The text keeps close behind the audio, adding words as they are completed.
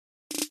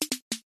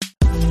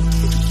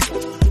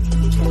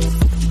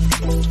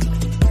All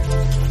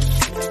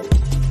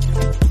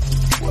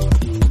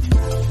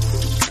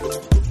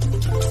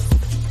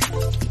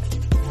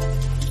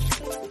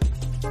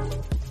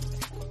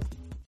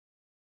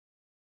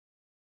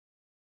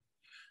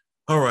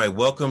right,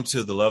 welcome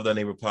to the Love Thy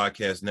Neighbor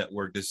Podcast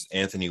Network. This is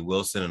Anthony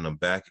Wilson, and I'm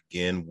back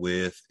again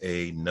with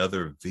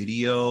another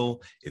video.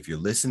 If you're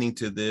listening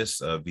to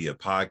this via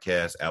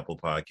podcast, Apple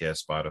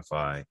Podcast,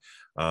 Spotify,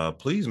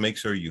 please make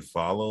sure you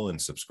follow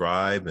and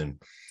subscribe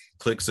and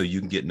click so you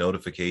can get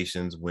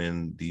notifications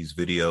when these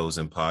videos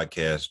and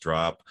podcasts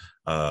drop.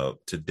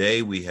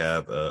 Today, we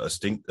have a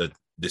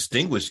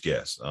distinguished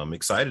guest. I'm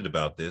excited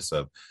about this.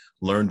 I've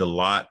learned a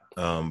lot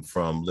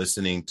from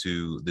listening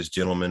to this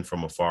gentleman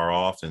from afar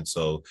off, and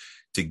so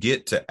to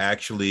get to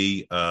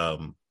actually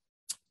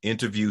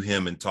interview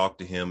him and talk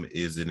to him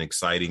is an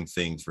exciting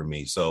thing for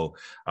me. So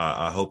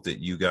I hope that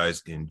you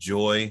guys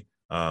enjoy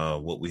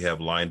what we have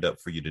lined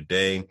up for you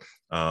today.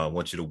 I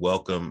want you to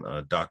welcome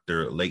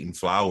Dr. Leighton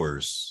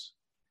Flowers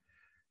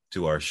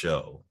to our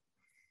show.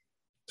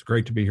 It's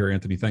great to be here,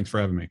 Anthony. Thanks for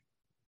having me.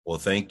 Well,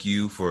 thank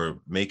you for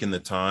making the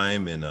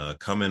time and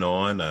coming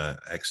on. I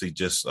actually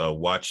just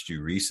watched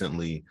you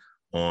recently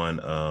on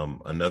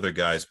another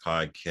guy's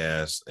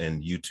podcast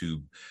and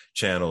YouTube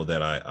channel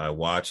that I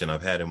watch, and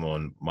I've had him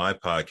on my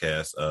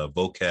podcast,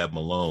 Vocab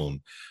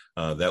Malone.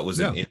 That was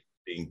an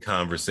interesting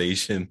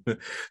conversation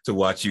to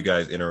watch you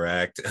guys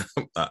interact.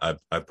 I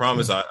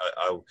promise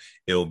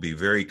it'll be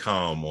very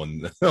calm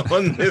on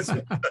this.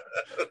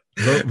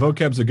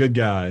 Vocab's a good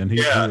guy, and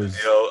he was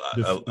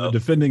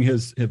defending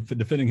his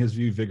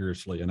view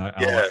vigorously, and I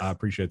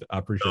appreciate that. I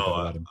appreciate that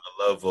about him.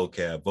 I love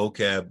Vocab.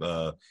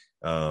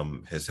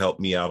 Vocab has helped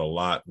me out a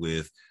lot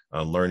with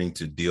learning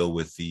to deal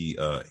with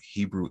the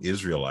Hebrew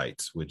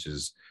Israelites, which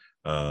is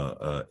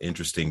an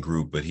interesting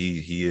group, but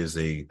he is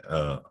a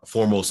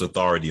foremost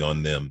authority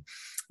on them,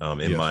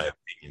 in my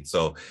opinion.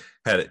 So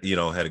had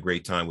a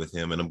great time with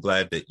him, and I'm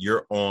glad that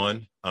you're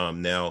on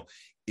now.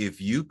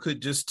 If you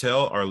could just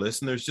tell our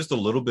listeners just a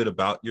little bit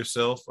about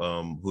yourself,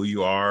 who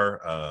you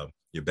are,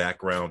 your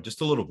background,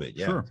 just a little bit.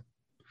 Yeah. Sure.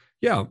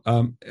 Yeah.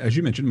 As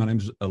you mentioned, my name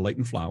is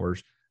Leighton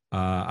Flowers.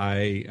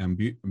 I am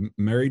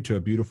married to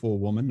a beautiful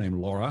woman named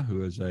Laura,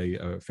 who is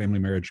a family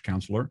marriage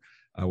counselor.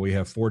 We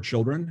have 4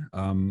 children,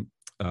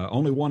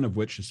 only one of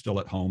which is still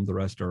at home. The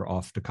rest are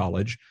off to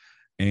college.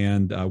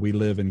 And we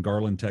live in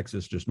Garland,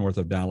 Texas, just north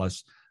of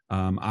Dallas.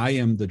 I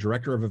am the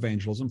director of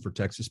evangelism for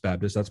Texas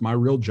Baptist. That's my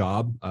real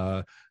job.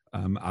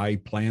 I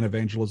plan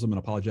evangelism and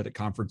apologetic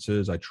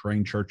conferences. I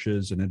train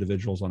churches and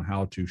individuals on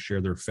how to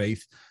share their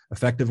faith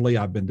effectively.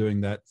 I've been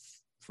doing that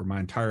for my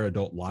entire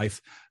adult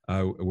life.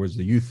 I was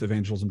the youth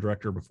evangelism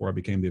director before I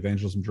became the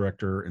evangelism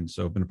director. And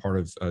so I've been a part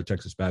of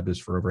Texas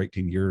Baptist for over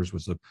 18 years,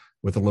 was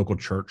with a local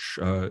church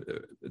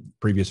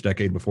previous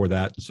decade before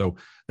that. So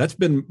that's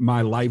been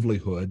my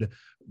livelihood.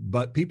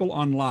 But people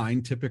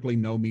online typically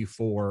know me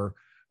for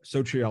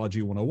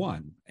Sociology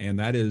 101. And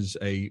that is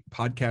a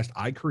podcast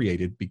I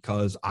created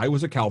because I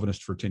was a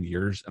Calvinist for 10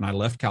 years and I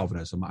left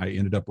Calvinism. I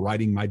ended up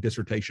writing my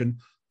dissertation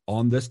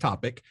on this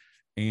topic.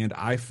 And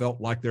I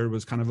felt like there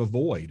was kind of a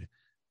void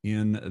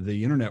in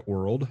the internet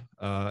world,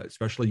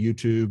 especially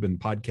YouTube and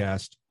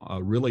podcast,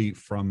 really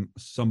from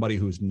somebody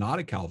who's not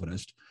a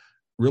Calvinist,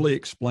 really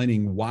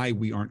explaining why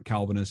we aren't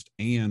Calvinist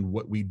and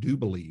what we do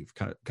believe,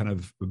 kind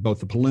of both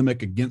the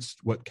polemic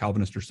against what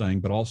Calvinists are saying,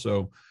 but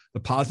also the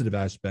positive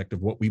aspect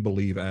of what we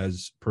believe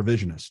as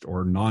provisionist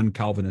or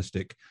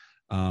non-Calvinistic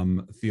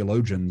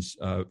theologians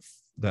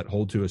that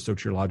hold to a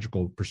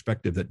sociological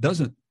perspective that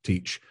doesn't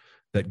teach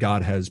that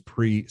God has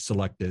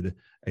pre-selected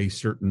a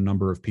certain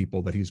number of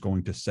people that he's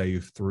going to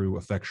save through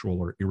effectual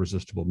or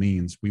irresistible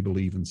means. We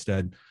believe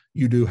instead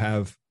you do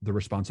have the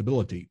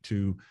responsibility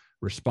to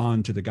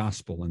respond to the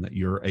gospel and that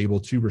you're able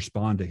to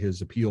respond to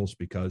his appeals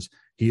because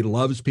he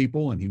loves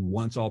people and he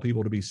wants all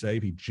people to be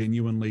saved. He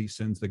genuinely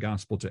sends the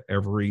gospel to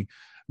every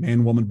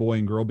man, woman, boy,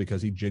 and girl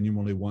because he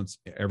genuinely wants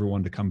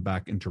everyone to come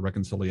back into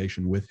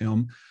reconciliation with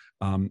him.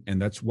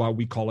 And that's why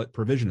we call it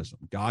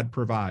provisionism. God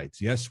provides.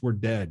 Yes, we're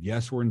dead.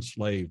 Yes, we're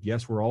enslaved.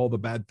 Yes, we're all the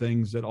bad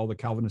things that all the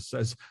Calvinists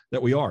says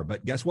that we are.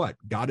 But guess what?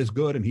 God is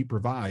good and he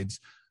provides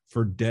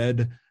for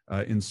dead,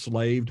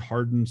 enslaved,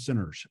 hardened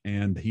sinners.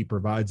 And he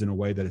provides in a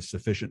way that is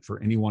sufficient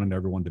for anyone and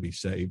everyone to be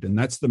saved. And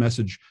that's the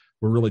message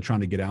we're really trying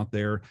to get out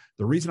there.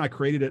 The reason I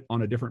created it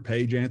on a different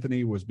page,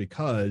 Anthony, was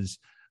because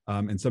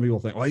and some people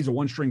think, well, he's a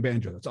one-string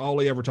banjo. That's all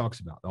he ever talks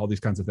about, all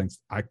these kinds of things.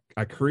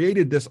 I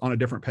created this on a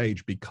different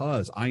page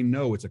because I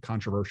know it's a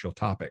controversial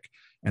topic.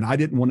 And I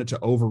didn't want it to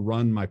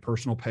overrun my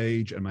personal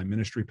page and my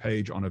ministry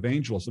page on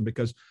evangelism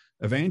because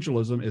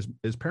evangelism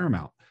is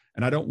paramount.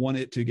 And I don't want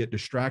it to get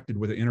distracted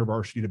with an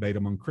intervarsity debate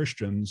among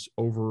Christians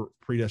over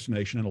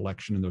predestination and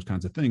election and those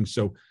kinds of things.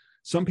 So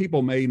some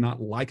people may not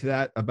like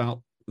that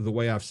about the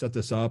way I've set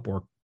this up,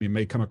 or it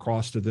may come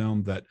across to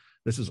them that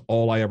this is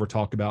all I ever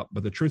talk about.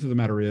 But the truth of the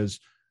matter is,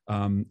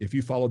 if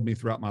you followed me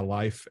throughout my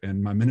life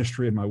and my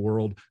ministry and my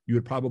world, you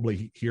would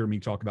probably hear me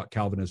talk about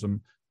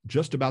Calvinism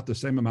just about the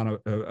same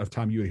amount of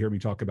time you would hear me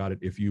talk about it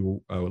if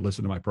you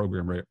listen to my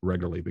program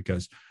regularly,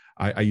 because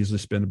I usually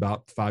spend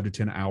about 5 to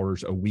 10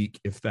 hours a week,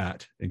 if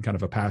that, in kind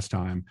of a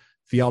pastime,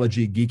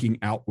 theology geeking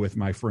out with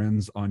my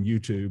friends on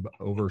YouTube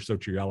over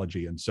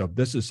soteriology. And so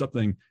this is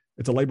something,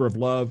 it's a labor of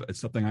love. It's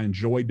something I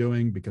enjoy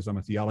doing because I'm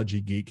a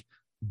theology geek,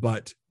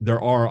 but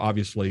there are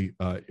obviously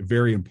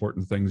very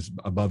important things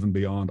above and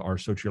beyond our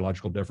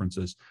soteriological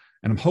differences.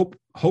 And I'm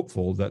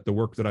hopeful that the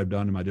work that I've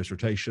done in my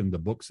dissertation, the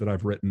books that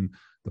I've written,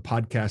 the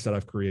podcasts that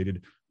I've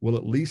created will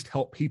at least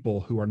help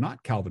people who are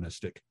not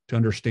Calvinistic to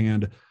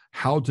understand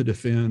how to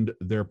defend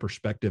their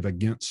perspective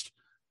against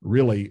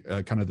really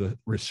kind of the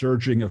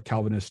resurging of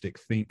Calvinistic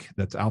think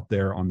that's out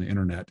there on the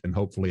internet. And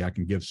hopefully I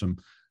can give some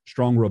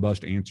strong,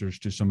 robust answers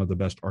to some of the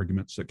best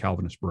arguments that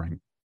Calvinists bring.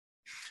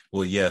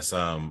 Well, yes,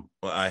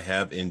 I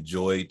have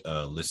enjoyed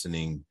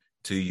listening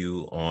to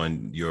you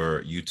on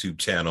your YouTube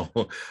channel.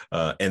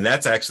 And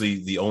that's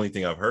actually the only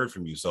thing I've heard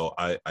from you. So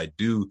I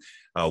do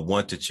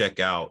want to check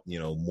out,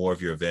 more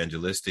of your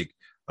evangelistic,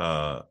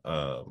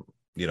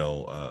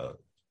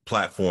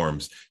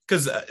 platforms,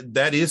 because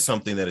that is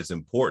something that is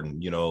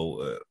important.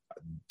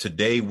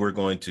 Today we're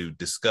going to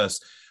discuss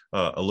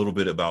a little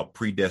bit about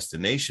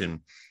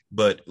predestination,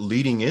 but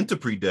leading into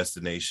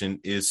predestination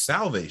is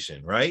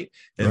salvation, right?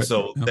 And right.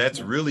 So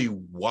that's really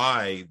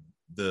why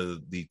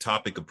the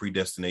topic of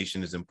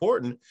predestination is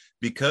important,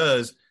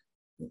 because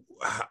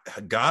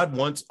God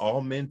wants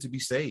all men to be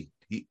saved.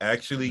 He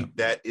actually,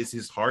 that is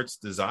his heart's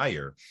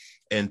desire.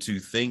 And to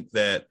think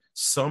that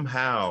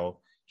somehow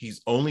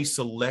he's only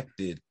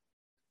selected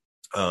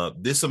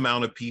this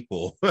amount of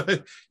people,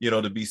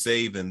 to be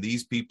saved, and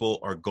these people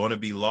are going to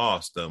be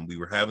lost. We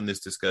were having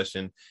this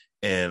discussion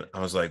and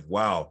I was like,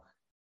 wow,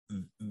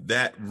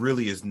 that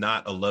really is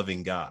not a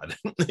loving God.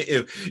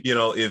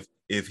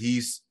 if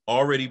he's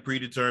already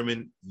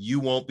predetermined, you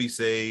won't be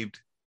saved.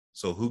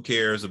 So who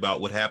cares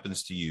about what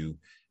happens to you?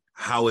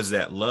 How is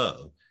that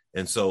love?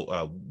 And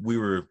so we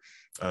were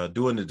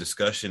doing the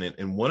discussion,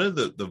 and one of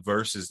the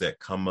verses that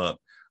come up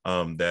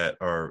that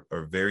are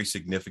very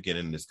significant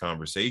in this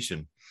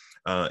conversation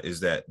is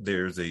that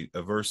there's a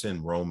verse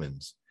in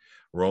Romans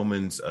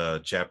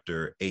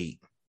chapter 8,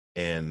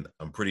 and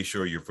I'm pretty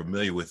sure you're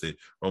familiar with it.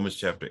 Romans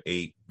chapter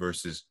 8,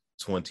 verses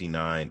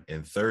 29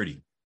 and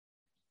 30.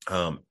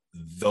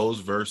 Those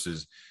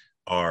verses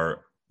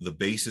are the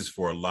basis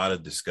for a lot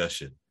of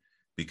discussion,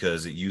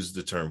 because it uses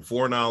the term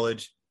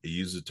foreknowledge, it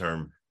uses the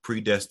term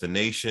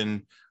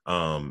predestination,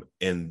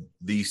 and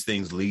these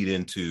things lead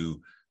into,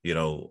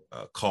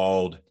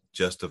 called,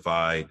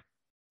 justified,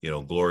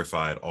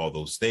 glorified, all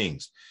those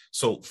things.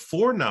 So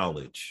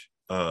foreknowledge,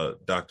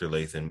 Dr.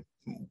 Leighton,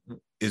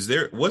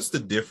 what's the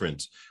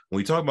difference when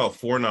we talk about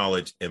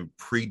foreknowledge and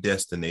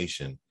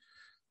predestination?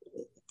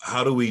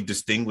 How do we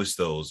distinguish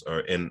those,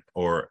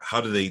 or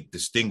how do they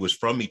distinguish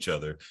from each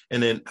other?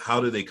 And then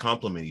how do they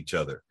complement each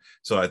other?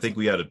 So I think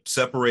we got to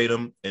separate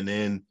them and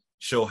then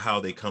show how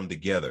they come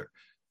together,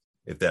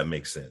 if that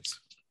makes sense.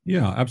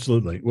 Yeah,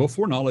 absolutely. Well,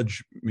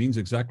 foreknowledge means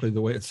exactly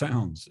the way it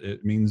sounds.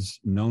 It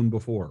means known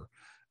before.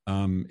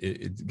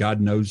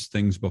 God knows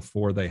things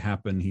before they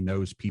happen. He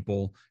knows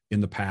people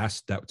in the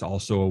past. That's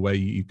also a way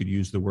you could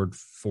use the word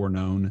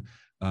foreknown,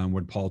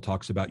 when Paul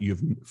talks about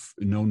you've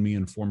known me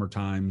in former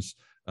times.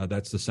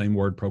 That's the same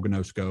word,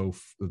 prognosko,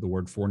 the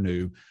word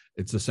foreknew.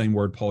 It's the same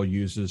word Paul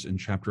uses in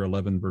chapter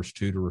 11, verse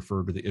 2, to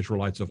refer to the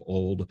Israelites of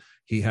old.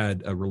 He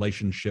had a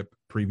relationship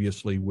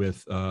previously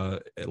with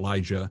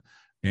Elijah,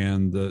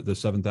 and the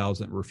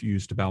 7,000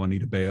 refused to bow a knee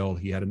to Baal.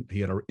 He had an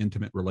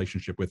intimate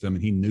relationship with them,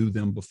 and he knew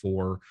them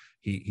before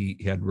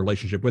he had a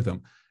relationship with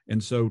them.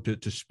 And so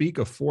to speak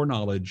of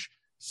foreknowledge,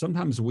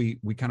 sometimes we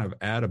kind of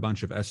add a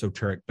bunch of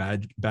esoteric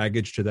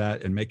baggage to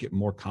that and make it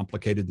more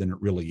complicated than it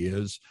really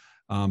is.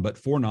 But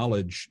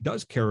foreknowledge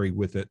does carry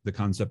with it the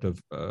concept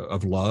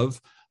of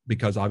love,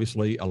 because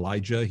obviously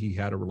Elijah, he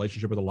had a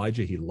relationship with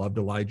Elijah. He loved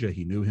Elijah.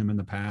 He knew him in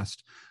the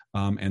past.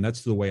 And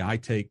that's the way I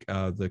take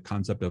the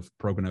concept of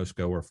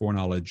prognosko, or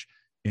foreknowledge,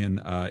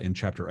 in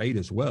chapter 8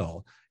 as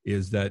well,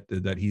 is that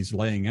he's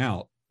laying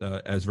out,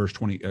 as verse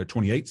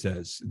 28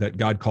 says, that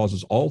God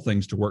causes all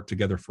things to work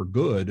together for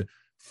good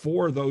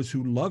for those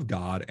who love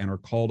God and are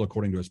called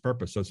according to his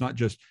purpose. So it's not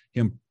just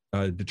him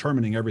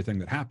determining everything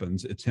that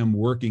happens. It's him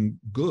working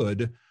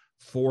good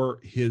for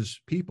his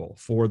people,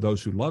 for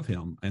those who love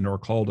him and are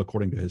called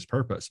according to his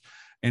purpose.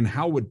 And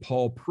how would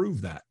Paul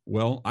prove that?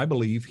 Well, I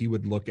believe he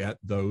would look at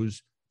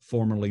those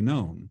formerly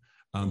known,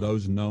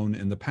 those known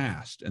in the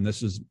past. And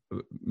this is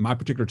my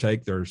particular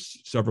take.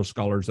 There's several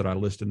scholars that I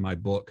list in my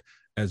book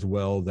as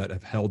well that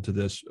have held to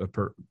this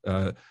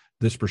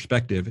this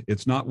perspective.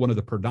 It's not one of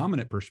the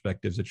predominant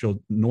perspectives that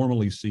you'll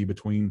normally see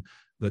between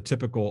the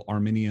typical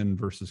Arminian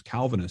versus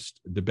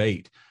Calvinist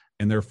debate.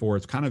 And therefore,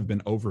 it's kind of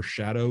been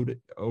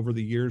overshadowed over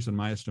the years, in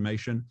my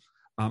estimation.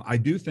 I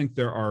do think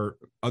there are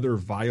other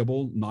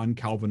viable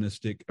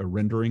non-Calvinistic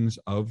renderings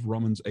of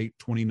Romans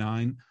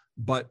 8:29.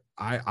 But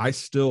I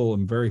still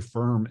am very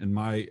firm in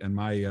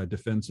my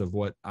defense of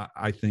what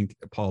I think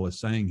Paul is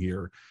saying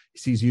here.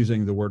 He's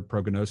using the word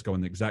prognosko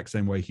in the exact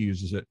same way he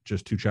uses it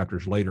just 2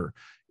 chapters later,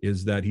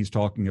 is that he's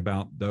talking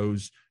about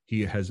those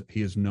he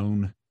has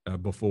known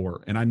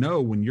before. And I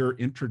know when you're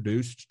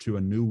introduced to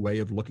a new way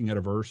of looking at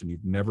a verse and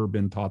you've never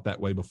been taught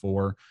that way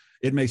before,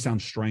 it may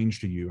sound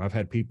strange to you. I've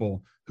had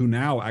people who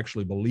now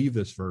actually believe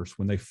this verse.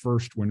 When they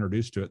first were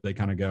introduced to it, they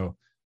kind of go,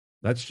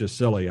 that's just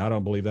silly. I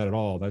don't believe that at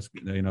all. That's,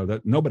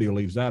 that nobody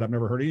believes that. I've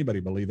never heard anybody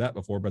believe that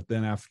before. But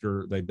then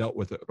after they dealt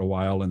with it a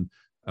while and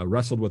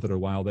wrestled with it a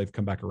while, they've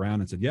come back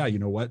around and said, yeah, you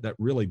know what? That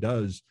really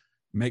does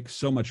make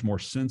so much more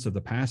sense of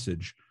the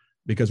passage,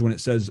 because when it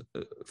says,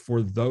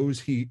 for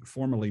those he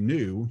formerly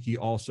knew, he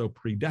also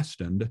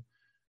predestined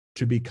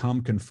to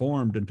become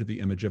conformed into the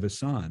image of his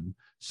son,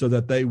 so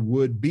that they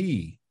would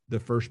be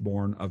the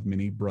firstborn of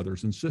many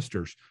brothers and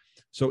sisters.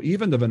 So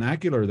even the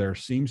vernacular there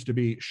seems to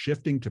be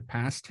shifting to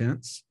past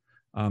tense.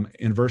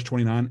 In verse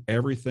 29,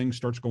 everything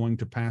starts going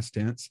to past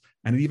tense.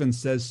 And it even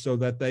says, so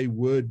that they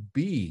would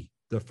be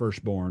the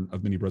firstborn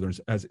of many brothers,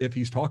 as if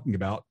he's talking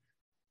about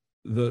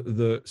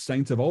the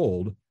saints of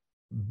old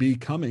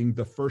becoming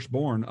the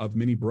firstborn of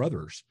many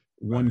brothers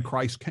when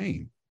Christ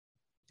came.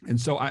 And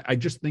so I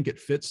just think it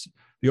fits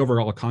the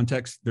overall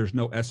context. There's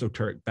no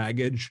esoteric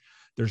baggage.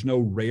 There's no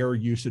rare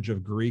usage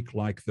of Greek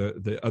like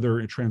the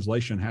other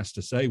translation has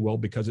to say, well,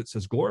 because it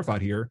says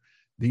glorified here,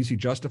 these he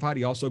justified,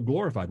 he also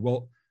glorified.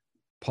 Well,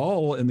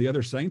 Paul and the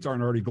other saints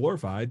aren't already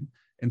glorified.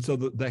 And so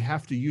they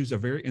have to use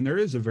there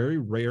is a very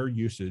rare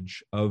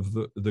usage of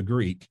the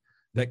Greek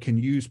that can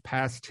use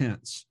past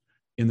tense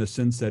in the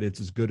sense that it's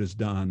as good as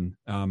done,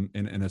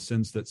 in a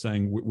sense that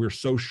saying we're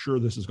so sure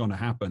this is going to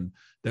happen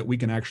that we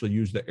can actually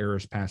use the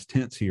aorist past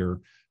tense here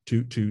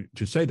to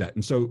say that.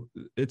 And so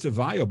it's a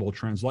viable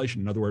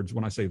translation. In other words,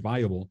 when I say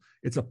viable,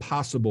 it's a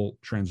possible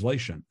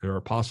translation or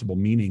a possible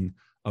meaning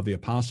of the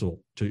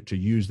apostle to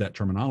use that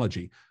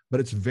terminology, but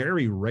it's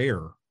very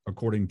rare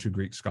according to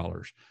Greek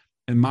scholars.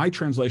 And my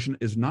translation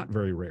is not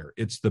very rare.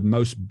 It's the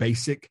most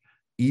basic,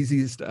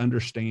 easiest to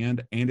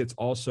understand, and it's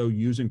also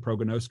using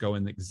prognosko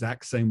in the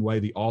exact same way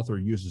the author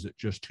uses it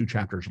just 2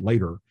 chapters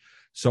later.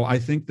 So I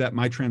think that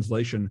my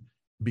translation,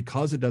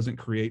 because it doesn't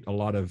create a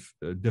lot of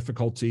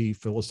difficulty,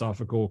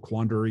 philosophical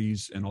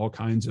quandaries, and all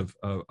kinds of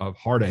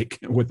heartache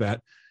with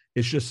that,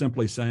 it's just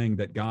simply saying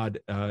that God,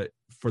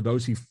 for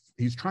those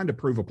he's trying to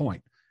prove a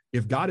point.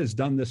 If God has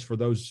done this for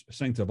those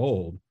saints of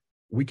old,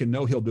 we can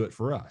know he'll do it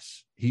for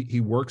us.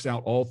 He works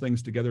out all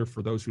things together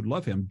for those who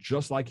love him,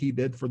 just like he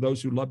did for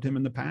those who loved him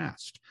in the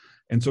past.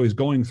 And so he's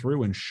going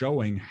through and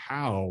showing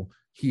how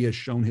he has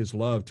shown his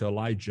love to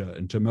Elijah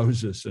and to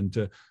Moses and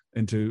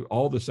to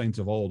all the saints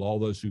of old, all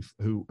those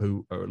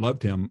who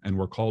loved him and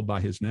were called by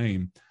his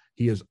name.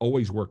 He has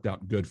always worked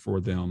out good for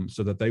them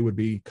so that they would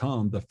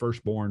become the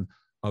firstborn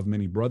of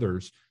many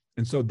brothers.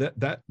 And so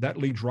that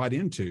leads right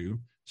into,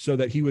 so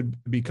that he would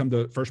become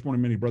the firstborn of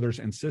many brothers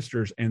and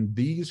sisters, and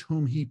these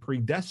whom he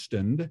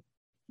predestined,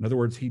 in other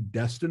words, he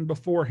destined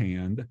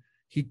beforehand,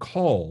 he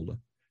called,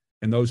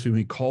 and those whom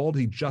he called,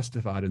 he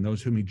justified, and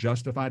those whom he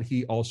justified,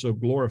 he also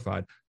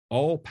glorified.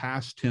 All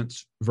past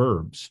tense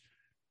verbs.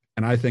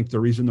 And I think the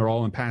reason they're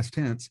all in past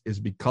tense is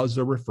because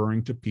they're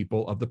referring to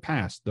people of the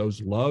past,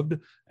 those loved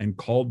and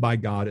called by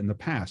God in the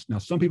past. Now,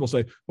 some people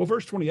say, well,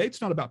 verse 28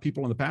 is not about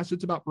people in the past,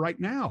 it's about right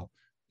now.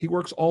 He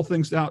works all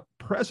things out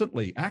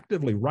presently,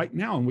 actively, right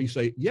now. And we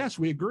say, yes,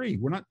 we agree.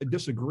 We're not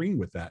disagreeing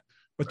with that.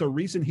 But the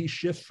reason he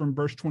shifts from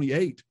verse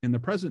 28 in the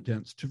present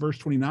tense to verse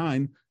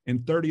 29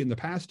 and 30 in the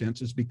past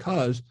tense is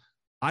because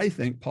I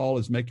think Paul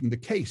is making the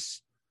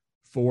case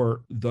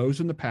for those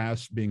in the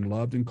past being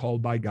loved and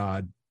called by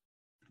God,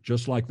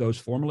 just like those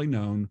formerly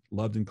known,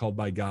 loved and called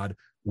by God.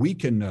 We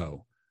can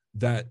know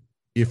that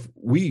if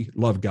we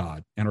love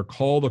God and are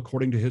called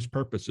according to his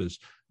purposes,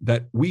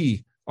 that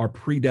we are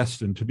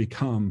predestined to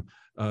become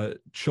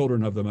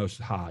children of the Most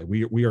High.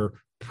 We are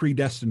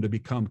predestined to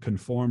become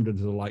conformed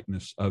into the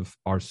likeness of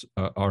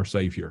our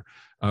Savior.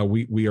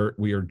 We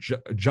are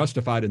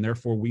justified, and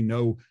therefore we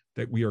know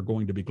that we are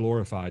going to be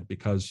glorified,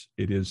 because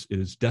it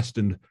is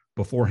destined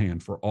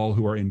beforehand for all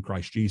who are in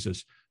Christ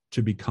Jesus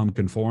to become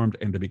conformed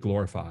and to be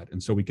glorified.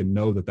 And so we can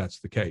know that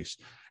that's the case.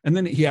 And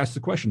then he asks the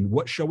question,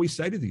 what shall we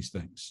say to these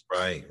things?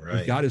 Right.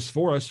 If God is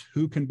for us,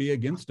 who can be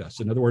against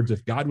us? In other words,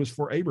 if God was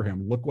for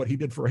Abraham, look what he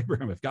did for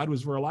Abraham. If God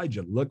was for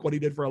Elijah, look what he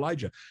did for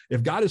Elijah.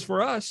 If God is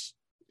for us,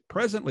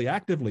 presently,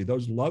 actively,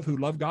 those who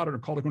love God and are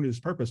called according to his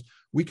purpose,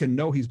 we can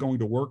know he's going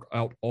to work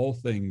out all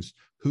things.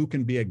 Who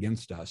can be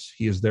against us?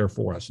 He is there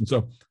for us. And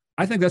so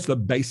I think that's the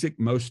basic,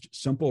 most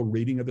simple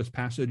reading of this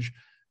passage.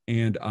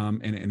 And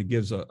it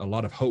gives a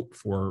lot of hope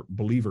for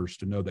believers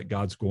to know that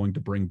God's going to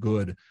bring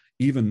good,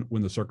 even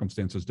when the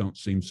circumstances don't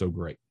seem so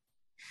great.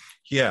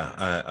 Yeah,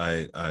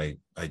 I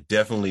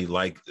definitely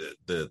like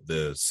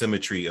the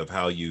symmetry of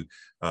how you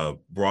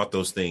brought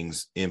those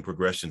things in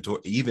progression to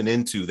even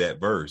into that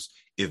verse.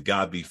 If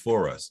God be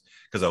for us,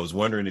 because I was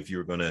wondering if you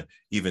were going to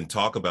even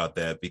talk about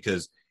that,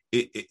 because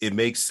it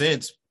makes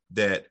sense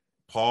that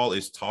Paul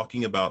is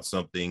talking about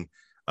something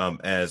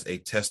as a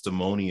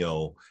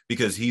testimonial,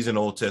 because he's an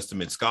Old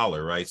Testament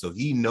scholar, right? So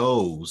he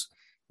knows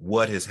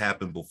what has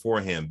happened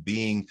before him,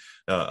 being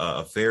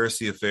a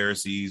Pharisee of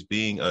Pharisees,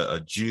 being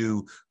a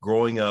Jew,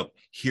 growing up,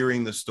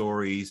 hearing the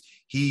stories.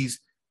 He's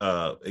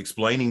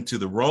explaining to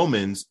the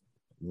Romans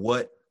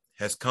what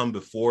has come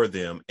before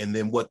them and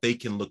then what they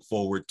can look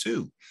forward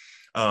to.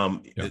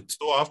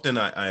 So often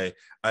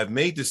I've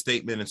made this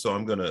statement, and so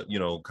I'm going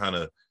to, kind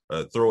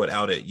of throw it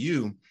out at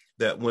you,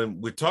 that when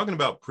we're talking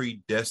about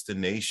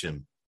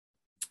predestination,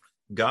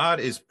 God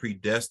is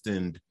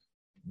predestined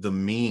the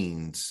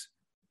means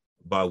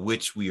by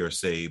which we are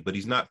saved, but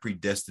he's not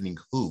predestining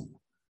who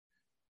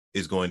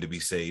is going to be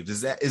saved.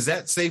 Is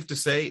that safe to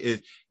say?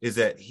 Is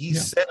that he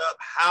set up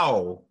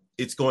how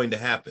it's going to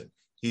happen?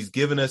 He's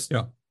given us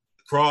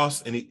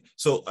cross, and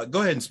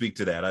go ahead and speak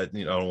to that. I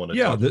don't want to.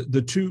 Yeah,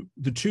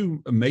 the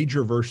two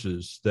major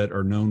verses that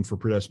are known for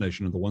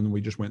predestination are the one that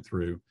we just went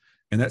through,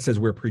 and that says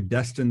we're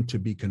predestined to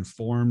be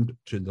conformed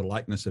to the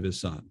likeness of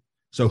his Son.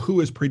 So who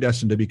is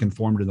predestined to be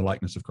conformed to the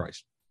likeness of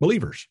Christ?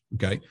 Believers.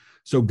 Okay.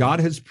 So God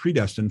has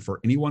predestined for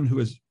anyone who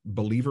is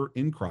believer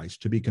in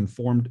Christ to be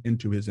conformed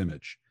into his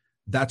image.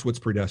 That's what's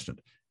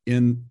predestined.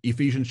 In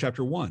Ephesians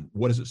chapter 1,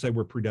 what does it say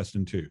we're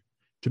predestined to?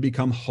 To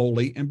become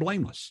holy and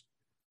blameless.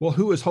 Well,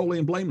 who is holy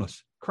and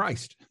blameless?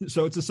 Christ.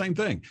 So it's the same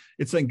thing.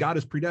 It's saying God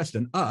has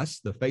predestined us,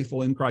 the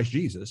faithful in Christ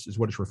Jesus, is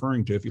what it's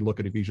referring to. If you look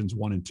at Ephesians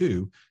 1 and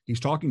 2, he's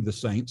talking to the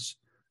saints,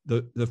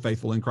 the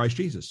faithful in Christ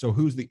Jesus. So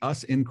who's the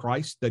us in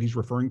Christ that he's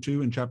referring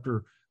to in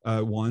chapter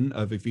 1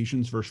 of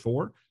Ephesians, verse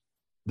 4?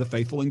 The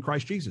faithful in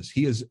Christ Jesus.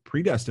 He is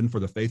predestined for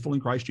the faithful in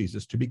Christ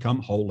Jesus to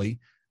become holy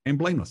and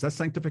blameless. That's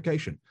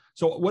sanctification.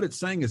 So what it's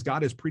saying is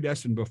God is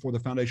predestined before the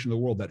foundation of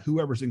the world that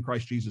whoever's in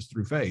Christ Jesus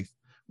through faith,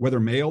 whether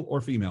male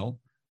or female,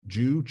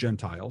 Jew,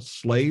 Gentile,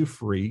 slave,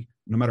 free,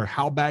 no matter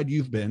how bad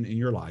you've been in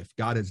your life,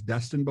 God has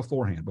destined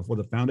beforehand, before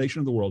the foundation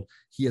of the world,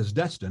 he has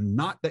destined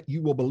not that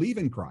you will believe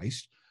in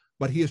Christ,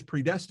 but he has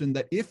predestined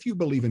that if you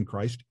believe in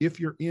Christ, if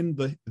you're in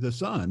the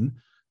Son,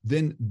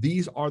 then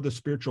these are the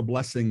spiritual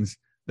blessings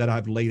that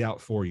I've laid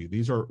out for you.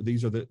 These are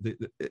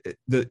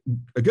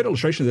a good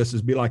illustration of this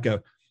is be like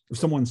if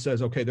someone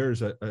says, okay,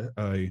 there's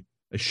a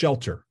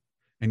shelter,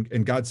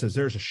 and God says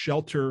there's a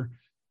shelter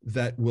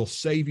that will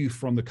save you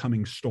from the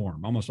coming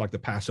storm, almost like the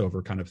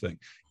Passover kind of thing.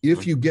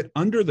 If you get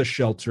under the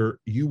shelter,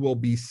 you will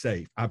be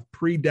safe. I've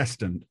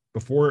predestined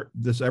before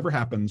this ever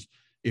happens.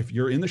 If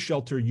you're in the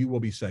shelter, you will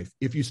be safe.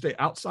 If you stay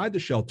outside the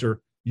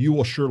shelter, you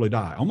will surely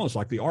die. Almost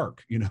like the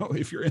ark.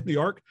 If you're in the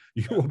ark,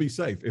 you will be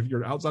safe. If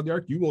you're outside the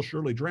ark, you will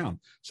surely drown.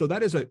 So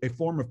that is a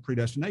form of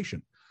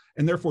predestination.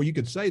 And therefore you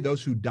could say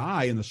those who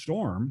die in the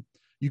storm,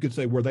 you could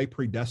say, were they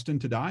predestined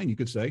to die? And you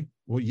could say,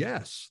 well,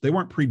 yes, they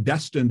weren't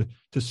predestined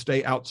to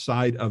stay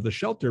outside of the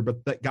shelter,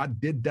 but that God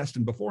did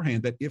destine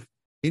beforehand that if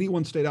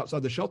anyone stayed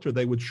outside the shelter,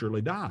 they would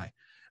surely die.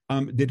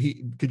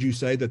 Could you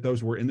say that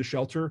those who were in the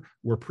shelter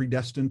were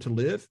predestined to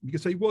live? You could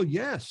say, well,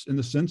 yes, in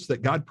the sense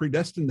that God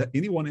predestined that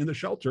anyone in the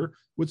shelter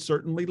would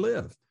certainly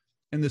live.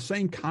 And the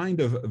same kind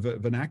of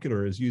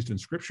vernacular is used in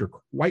Scripture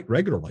quite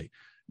regularly,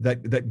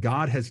 that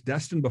God has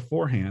destined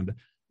beforehand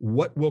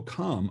what will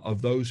come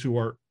of those who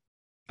are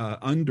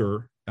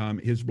under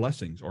his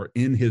blessings or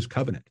in his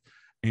covenant.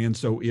 And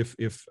so if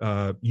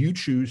you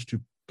choose to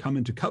come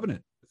into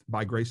covenant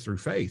by grace through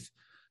faith,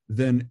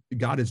 then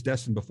God has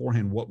destined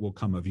beforehand what will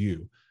come of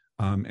you.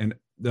 And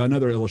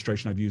another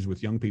illustration I've used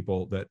with young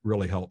people that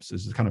really helps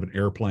is kind of an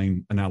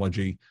airplane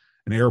analogy.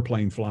 An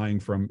airplane flying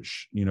from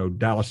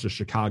Dallas to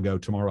Chicago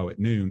tomorrow at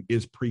noon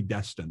is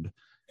predestined.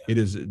 It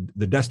is,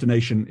 the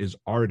destination is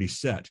already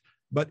set,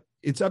 but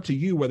it's up to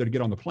you whether to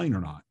get on the plane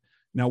or not.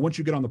 Now, once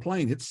you get on the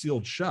plane, it's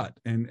sealed shut,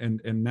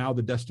 and now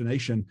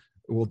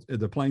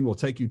the plane will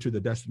take you to the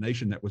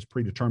destination that was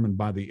predetermined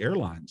by the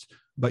airlines,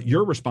 but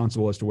you're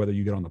responsible as to whether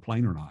you get on the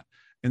plane or not.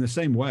 In the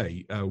same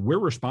way, we're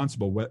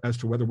responsible as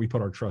to whether we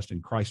put our trust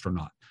in Christ or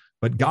not.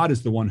 But God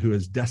is the one who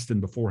has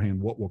destined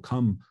beforehand what will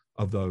come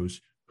of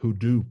those who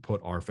do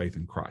put our faith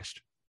in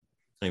Christ.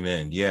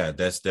 Amen. Yeah,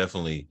 that's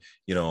definitely,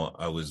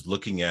 I was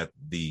looking at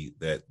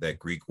that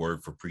Greek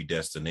word for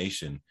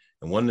predestination.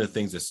 And one of the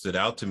things that stood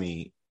out to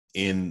me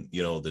in,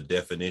 the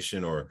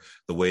definition or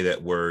the way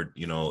that word,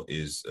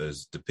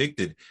 is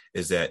depicted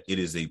is that it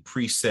is a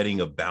presetting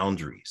of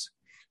boundaries.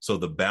 So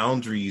the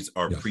boundaries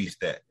are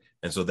preset.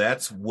 And so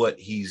that's what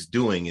he's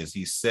doing, is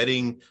he's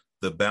setting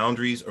the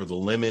boundaries or the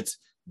limits.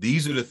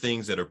 These are the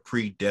things that are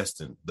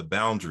predestined, the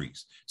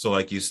boundaries. So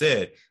like you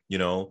said,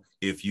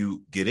 if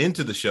you get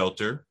into the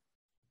shelter,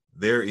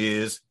 there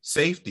is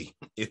safety.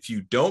 If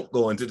you don't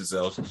go into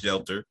the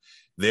shelter,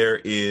 there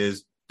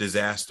is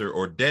disaster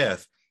or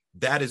death.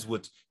 That is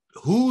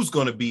who's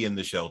going to be in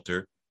the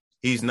shelter.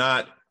 He's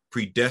not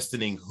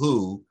predestining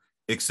who,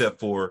 except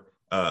for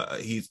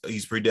he's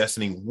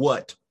predestining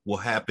what will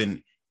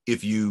happen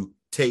if you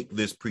take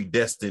this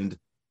predestined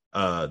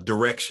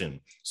direction,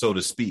 so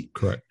to speak.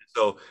 Correct.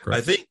 So Correct.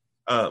 I think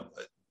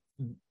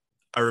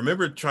I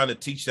remember trying to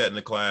teach that in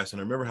the class, and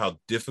I remember how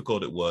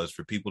difficult it was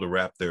for people to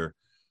wrap their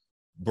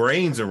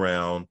brains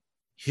around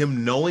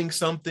him knowing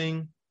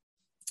something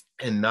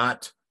and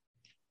not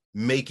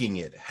making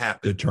it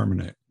happen,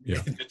 determine it,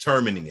 yeah,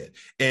 determining it.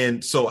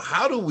 And so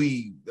how do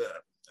we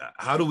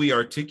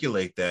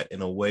articulate that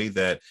in a way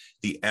that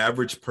the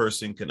average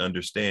person can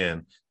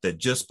understand that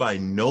just by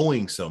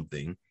knowing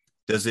something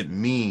doesn't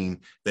mean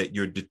that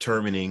you're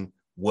determining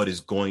what is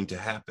going to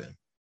happen?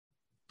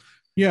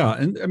 Yeah,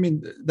 and I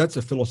mean that's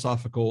a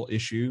philosophical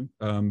issue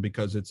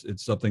because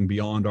it's something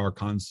beyond our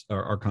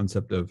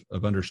concept of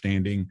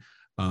understanding.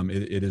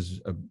 It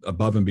is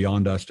above and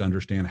beyond us to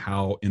understand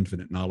how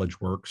infinite knowledge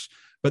works.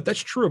 But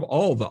that's true of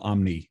all the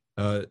omni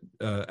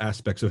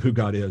aspects of who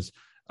God is.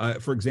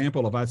 For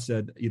example, if I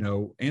said,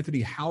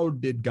 Anthony, how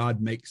did God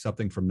make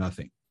something from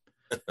nothing?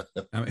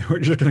 I mean, we're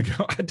just going to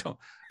go,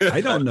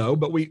 I don't know,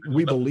 but we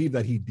believe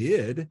that he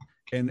did,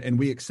 and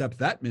we accept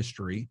that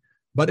mystery.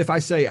 But if I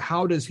say,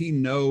 how does he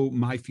know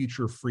my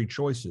future free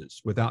choices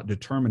without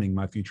determining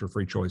my future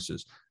free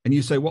choices? And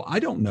you say, well, I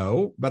don't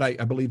know, but I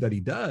believe that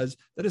he does.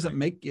 That doesn't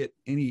make it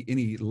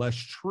any less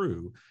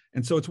true.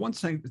 And so it's one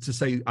thing to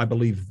say, I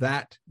believe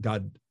that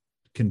God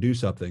can do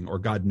something or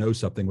God knows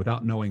something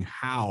without knowing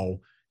how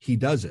he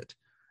does it.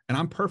 And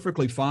I'm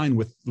perfectly fine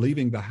with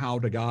leaving the how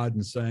to God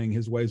and saying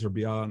his ways are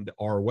beyond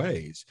our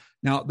ways.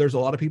 Now, there's a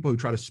lot of people who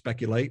try to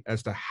speculate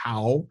as to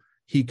how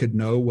he could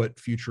know what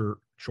future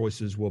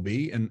choices will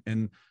be.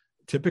 And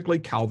typically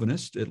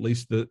Calvinists, at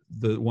least the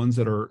ones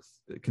that are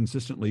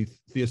consistently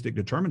theistic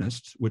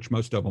determinists, which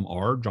most of them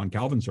are, John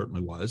Calvin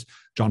certainly was,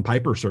 John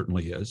Piper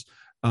certainly is,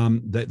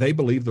 that they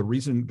believe the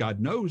reason God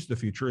knows the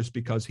future is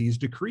because he's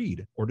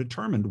decreed or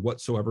determined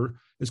whatsoever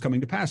is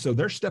coming to pass. So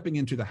they're stepping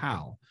into the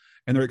how,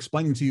 and they're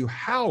explaining to you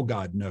how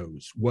God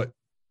knows what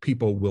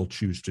people will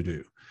choose to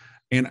do.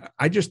 And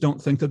I just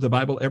don't think that the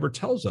Bible ever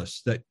tells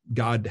us that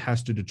God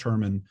has to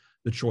determine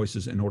the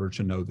choices in order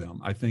to know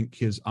them. I think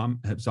his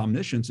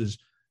omniscience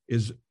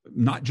is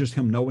not just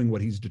him knowing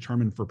what he's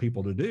determined for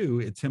people to do,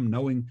 it's him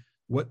knowing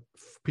what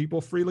people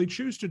freely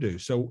choose to do.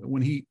 So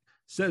when he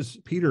says,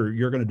 Peter,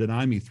 you're going to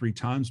deny me 3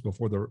 times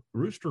before the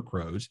rooster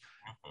crows,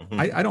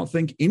 I don't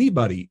think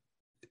anybody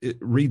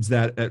reads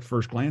that at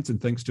first glance and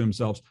thinks to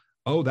himself,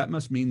 oh, that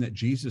must mean that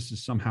Jesus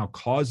is somehow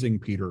causing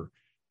Peter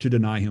to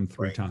deny him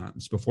 3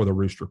 times before the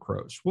rooster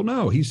crows. Well,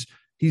 no, he's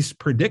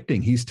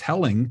predicting, he's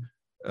telling,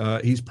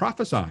 he's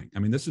prophesying. I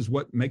mean, this is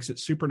what makes it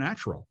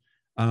supernatural.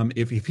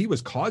 If he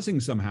was causing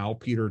somehow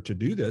Peter to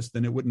do this,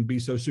 then it wouldn't be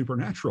so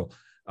supernatural.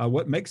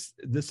 What makes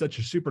this such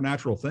a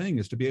supernatural thing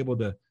is to be able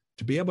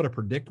to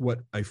predict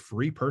what a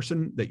free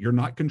person that you're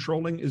not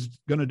controlling is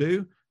going to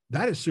do.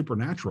 That is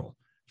supernatural.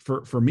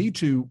 For me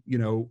to,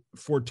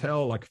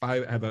 foretell, like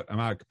if I'm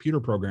a computer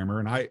programmer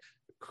and I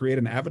create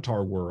an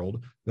avatar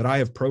world that I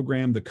have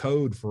programmed the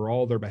code for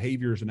all their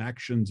behaviors and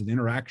actions and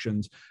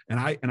interactions, and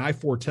I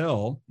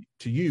foretell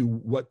to you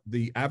what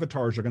the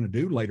avatars are going to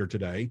do later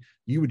today,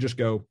 you would just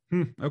go,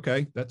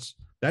 okay, that's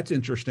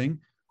interesting.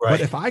 Right.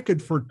 But if I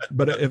could,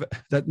 if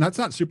that's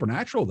not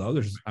supernatural though,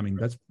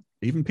 that's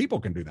even people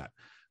can do that.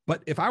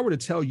 But if I were to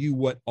tell you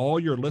what all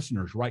your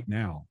listeners right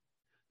now,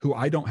 who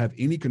I don't have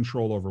any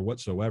control over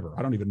whatsoever,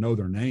 I don't even know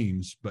their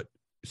names, but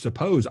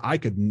suppose I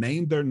could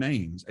name their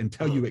names and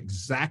tell you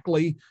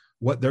exactly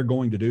what they're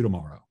going to do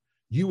tomorrow,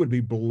 you would be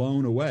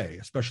blown away,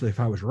 especially if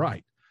I was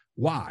right.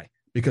 Why?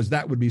 Because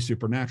that would be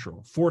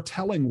supernatural.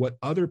 Foretelling what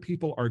other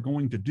people are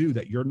going to do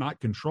that you're not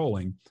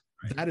controlling,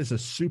 that is a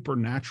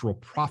supernatural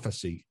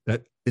prophecy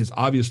that is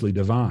obviously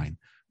divine.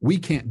 We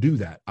can't do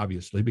that,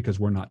 obviously, because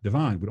we're not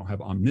divine. We don't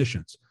have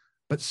omniscience.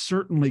 But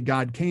certainly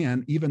God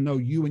can, even though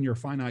you in your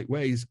finite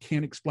ways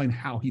can't explain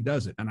how he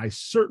does it. And I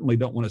certainly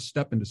don't want to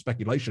step into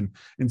speculation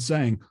and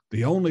saying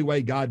the only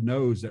way God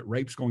knows that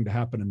rape's going to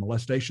happen and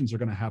molestations are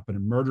going to happen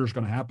and murder is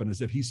going to happen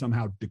is if he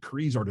somehow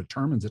decrees or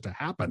determines it to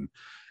happen,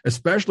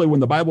 especially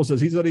when the Bible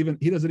says he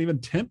doesn't even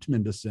tempt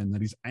men to sin,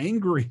 that he's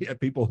angry at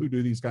people who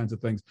do these kinds of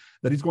things,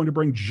 that he's going to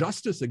bring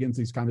justice against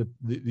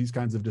these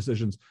kinds of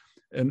decisions.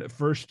 And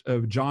first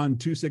of John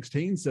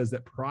 2:16 says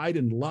that pride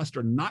and lust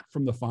are not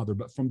from the Father,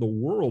 but from the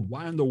world.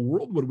 Why in the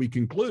world would we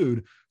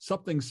conclude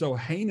something so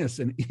heinous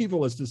and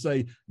evil as to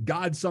say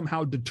God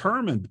somehow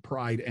determined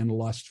pride and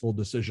lustful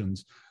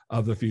decisions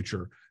of the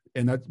future?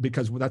 And that's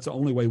because that's the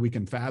only way we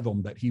can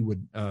fathom that he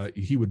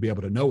would be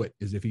able to know it,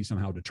 is if he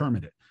somehow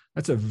determined it.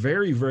 That's a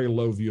very, very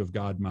low view of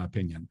God, in my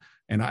opinion.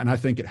 And I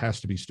think it has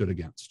to be stood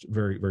against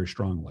very, very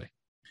strongly.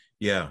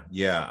 Yeah.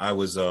 I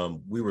was,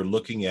 we were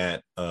looking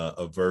at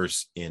a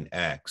verse in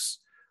Acts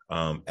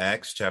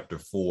chapter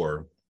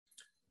 4,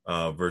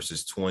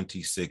 verses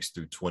 26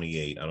 through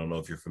 28. I don't know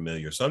if you're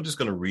familiar, so I'm just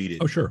going to read it.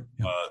 Oh, sure.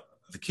 Yeah.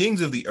 The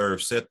kings of the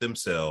earth set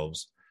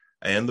themselves,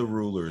 and the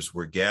rulers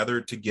were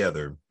gathered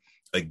together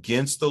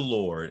against the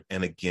Lord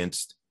and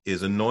against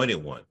his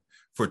anointed one.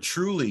 For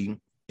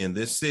truly in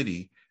this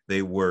city,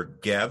 they were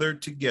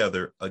gathered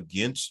together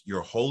against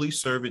your holy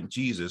servant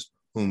Jesus,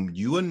 whom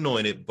you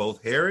anointed,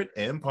 both Herod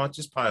and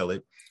Pontius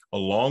Pilate,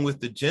 along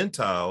with the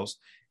Gentiles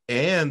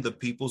and the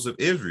peoples of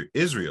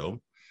Israel,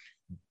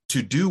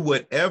 to do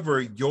whatever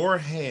your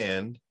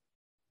hand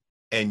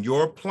and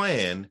your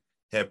plan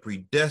have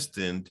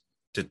predestined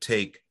to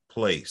take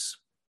place.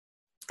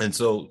 And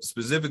so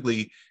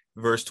specifically,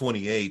 verse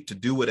 28, to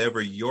do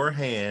whatever your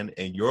hand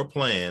and your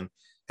plan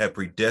have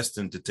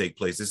predestined to take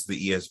place. This is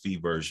the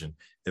ESV version,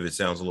 if it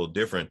sounds a little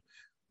different.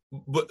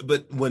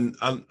 But when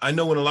I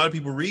know when a lot of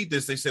people read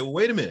this, they say, well,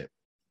 wait a minute.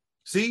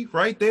 See,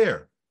 right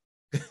there.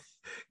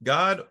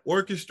 God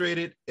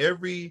orchestrated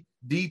every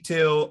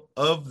detail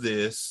of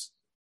this.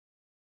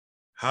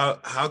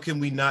 How can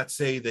we not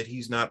say that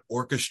he's not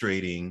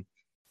orchestrating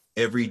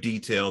every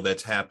detail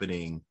that's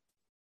happening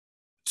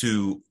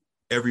to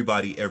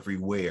everybody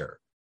everywhere?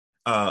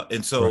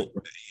 And so,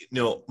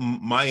 Right.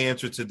 My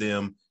answer to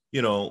them,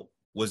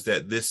 was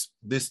that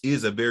this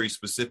is a very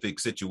specific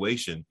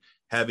situation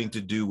having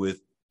to do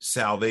with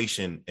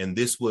salvation. And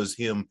this was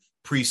him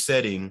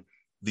presetting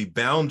the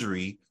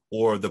boundary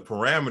or the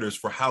parameters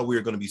for how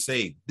we're going to be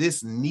saved.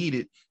 This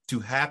needed to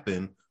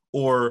happen,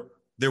 or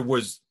there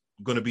was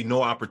going to be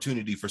no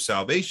opportunity for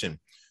salvation.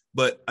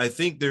 But I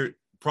think there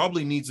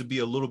probably needs to be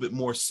a little bit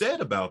more said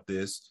about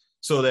this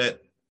so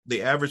that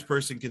the average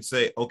person can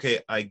say, okay,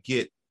 I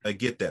get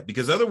that.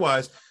 Because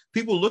otherwise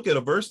people look at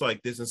a verse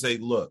like this and say,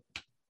 look,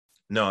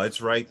 no,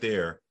 it's right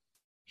there.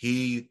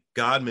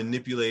 God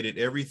manipulated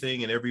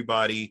everything and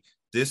everybody.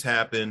 This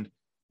happened.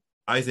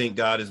 I think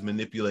God is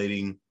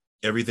manipulating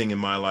everything in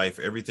my life,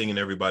 everything in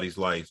everybody's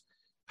life.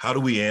 How do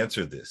we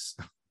answer this?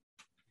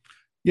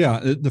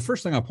 Yeah, the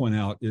first thing I'll point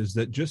out is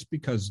that just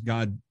because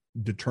God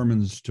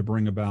determines to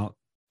bring about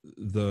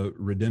the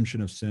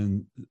redemption of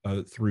sin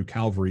through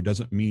Calvary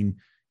doesn't mean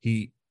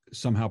he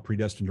somehow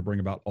predestined to bring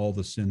about all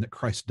the sin that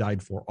Christ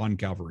died for on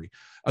Calvary.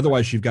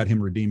 Otherwise, you've got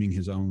him redeeming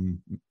his own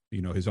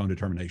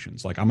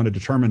determinations. Like, I'm going to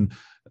determine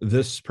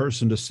this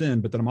person to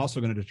sin, but then I'm also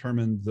going to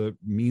determine the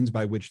means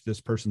by which this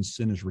person's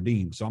sin is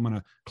redeemed. So I'm going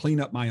to clean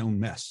up my own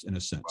mess in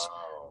a sense.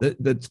 Wow.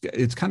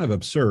 It's kind of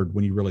absurd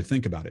when you really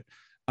think about it.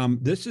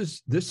 This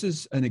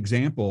is an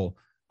example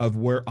of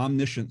where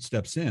omniscience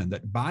steps in,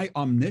 that by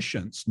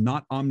omniscience,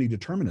 not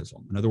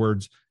omnideterminism. In other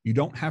words, you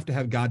don't have to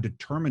have God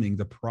determining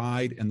the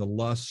pride and the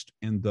lust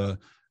and the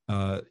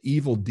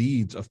evil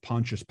deeds of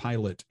Pontius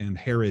Pilate and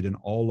Herod and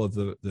all of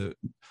the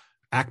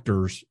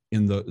actors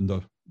in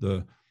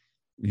the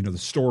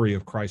story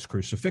of Christ's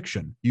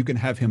crucifixion. You can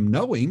have him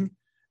knowing,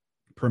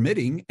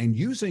 permitting, and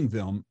using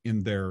them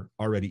in their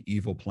already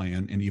evil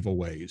plan and evil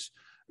ways,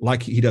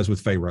 like he does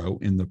with Pharaoh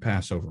in the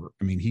Passover.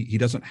 I mean, he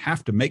doesn't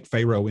have to make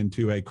Pharaoh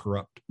into a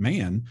corrupt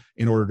man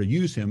in order to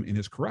use him in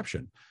his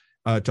corruption.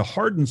 To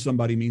harden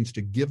somebody means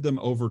to give them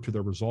over to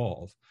their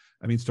resolve.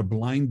 It means to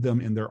blind them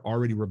in their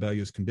already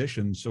rebellious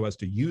conditions so as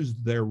to use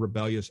their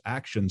rebellious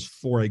actions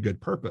for a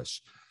good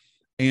purpose.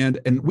 And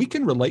we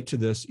can relate to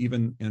this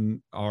even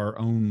in our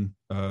own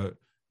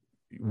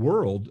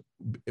world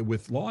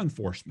with law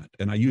enforcement.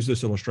 And I use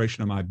this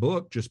illustration in my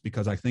book just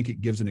because I think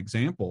it gives an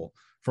example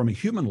from a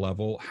human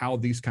level how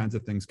these kinds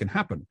of things can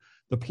happen.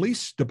 The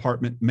police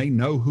department may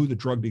know who the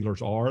drug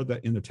dealers are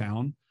that in the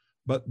town,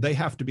 but they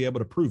have to be able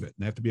to prove it, and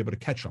they have to be able to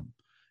catch them.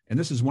 And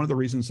this is one of the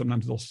reasons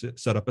sometimes they'll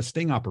set up a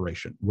sting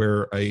operation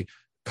where a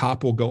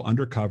cop will go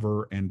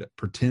undercover and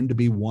pretend to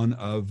be one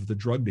of the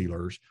drug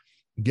dealers,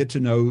 get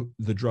to know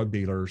the drug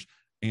dealers,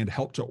 and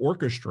help to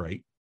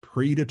orchestrate,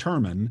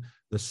 predetermine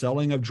the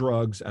selling of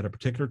drugs at a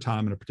particular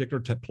time in a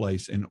particular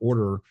place in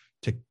order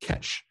to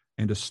catch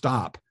and to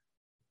stop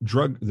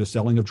the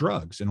selling of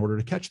drugs in order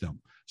to catch them.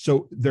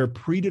 So they're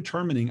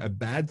predetermining a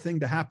bad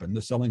thing to happen,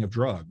 the selling of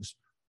drugs,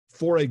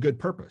 for a good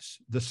purpose,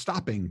 the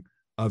stopping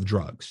of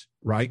drugs,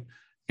 right?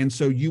 And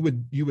so you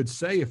would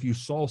say, if you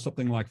saw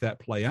something like that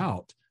play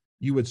out,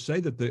 you would say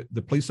that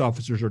the police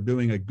officers are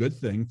doing a good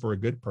thing for a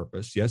good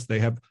purpose. Yes, they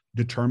have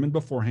determined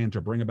beforehand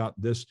to bring about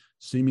this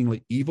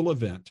seemingly evil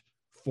event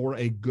for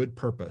a good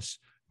purpose.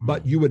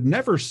 But you would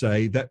never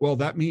say that, well,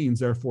 that means,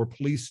 therefore,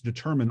 police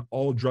determine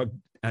all drug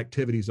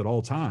activities at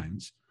all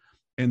times,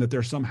 and that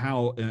they're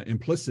somehow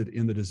implicit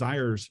in the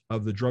desires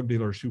of the drug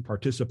dealers who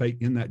participate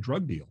in that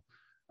drug deal.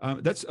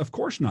 That's, of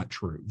course, not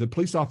true. The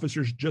police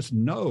officers just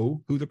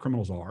know who the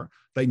criminals are.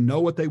 They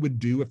know what they would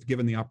do if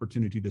given the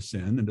opportunity to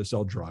sin and to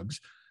sell drugs.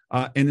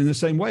 And in the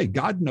same way,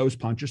 God knows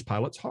Pontius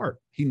Pilate's heart.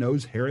 He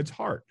knows Herod's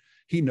heart.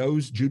 He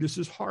knows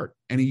Judas's heart.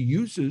 And he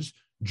uses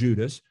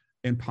Judas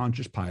and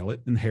Pontius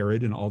Pilate and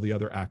Herod and all the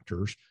other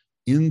actors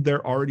in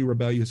their already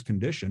rebellious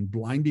condition,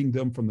 blinding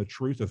them from the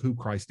truth of who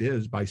Christ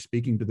is by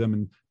speaking to them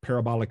in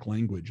parabolic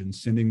language and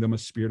sending them a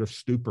spirit of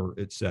stupor,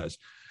 it says.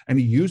 And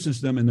he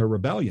uses them in their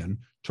rebellion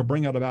to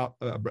bring out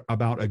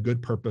about a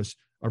good purpose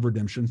of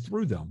redemption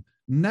through them.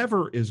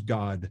 Never is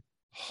God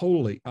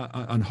unholy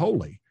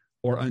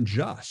or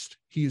unjust.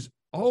 He's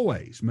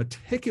always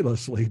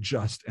meticulously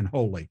just and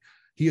holy.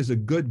 He is a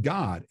good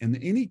God. And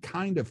any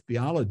kind of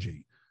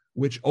theology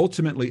which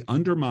ultimately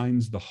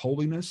undermines the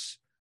holiness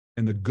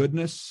and the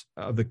goodness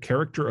of the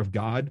character of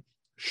God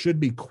should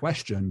be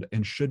questioned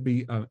and should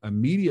be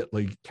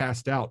immediately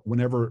cast out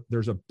whenever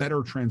there's a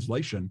better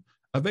translation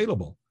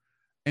available.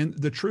 And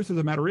the truth of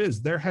the matter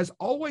is, there has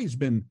always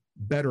been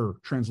better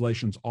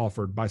translations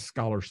offered by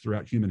scholars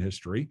throughout human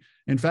history.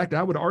 In fact,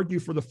 I would argue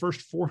for the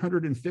first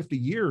 450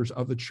 years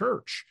of the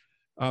church,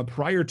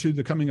 prior to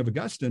the coming of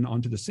Augustine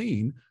onto the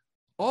scene,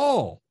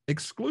 all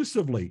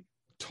exclusively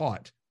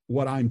taught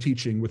what I'm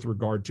teaching with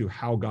regard to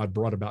how God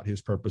brought about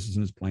his purposes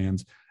and his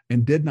plans,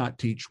 and did not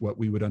teach what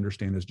we would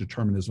understand as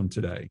determinism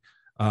today.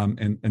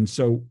 And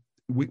so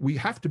we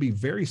have to be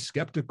very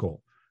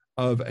skeptical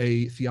of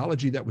a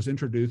theology that was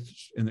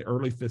introduced in the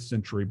early 5th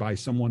century by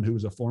someone who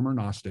was a former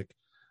Gnostic,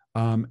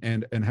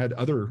 and had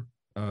other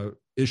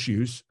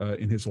issues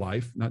in his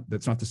life.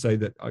 That's not to say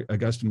that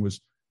Augustine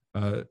was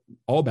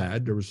all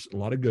bad. There was a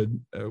lot of good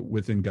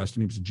within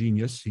Augustine. He was a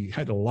genius. He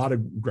had a lot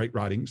of great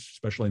writings,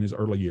 especially in his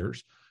early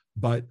years.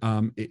 But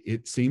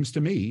it seems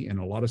to me, and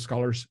a lot of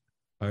scholars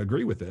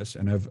agree with this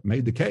and have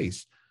made the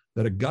case,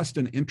 that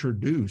Augustine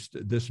introduced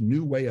this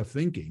new way of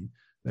thinking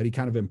that he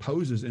kind of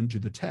imposes into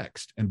the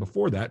text. And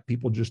before that,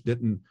 people just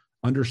didn't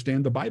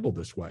understand the Bible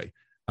this way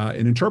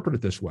and interpret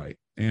it this way.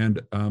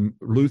 And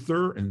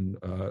Luther and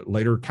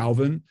later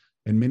Calvin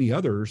and many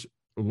others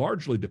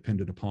largely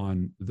depended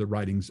upon the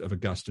writings of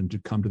Augustine to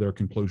come to their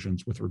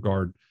conclusions with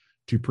regard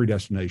to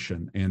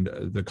predestination and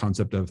the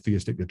concept of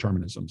theistic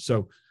determinism.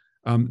 So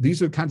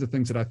these are the kinds of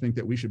things that I think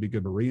that we should be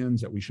good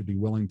Bereans, that we should be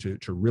willing to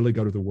really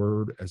go to the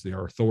Word as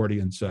their authority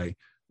and say,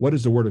 what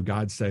does the Word of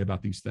God say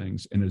about these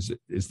things? And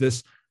is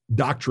this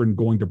doctrine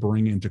going to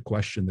bring into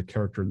question the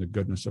character and the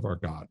goodness of our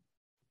God?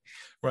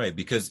 Right,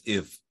 because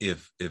if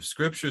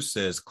Scripture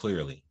says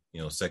clearly,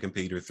 2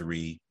 Peter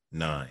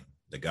 3:9,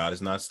 that God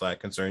is not slack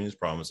concerning his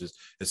promises,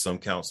 as some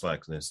count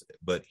slackness,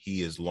 but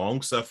he is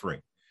long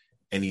suffering,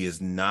 and he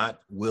is not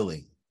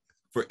willing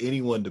for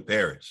anyone to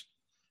perish.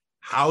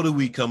 How do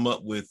we come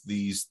up with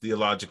these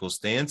theological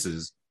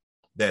stances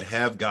that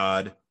have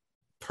God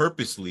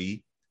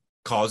purposely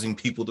causing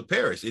people to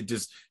perish? It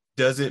just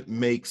doesn't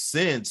make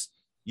sense,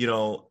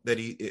 that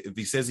if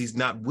he says he's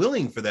not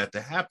willing for that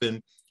to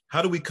happen,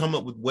 how do we come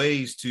up with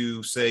ways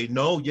to say,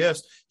 no,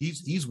 yes,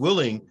 he's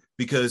willing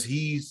because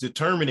he's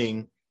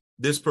determining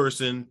this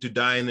person to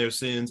die in their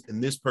sins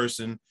and this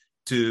person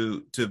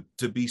to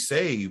be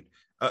saved?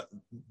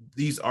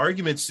 These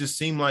arguments just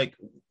seem like,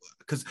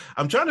 because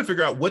I'm trying to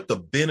figure out what the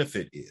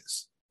benefit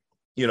is,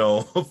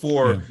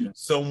 for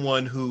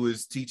someone who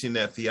is teaching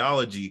that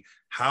theology.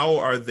 How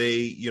are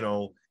they,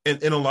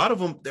 and a lot of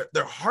them,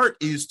 their heart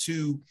is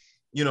to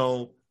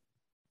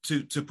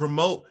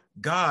promote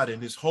God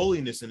and his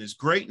holiness and his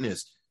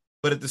greatness.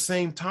 But at the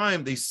same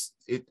time,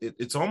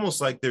 it's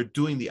almost like they're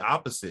doing the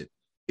opposite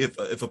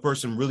if a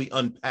person really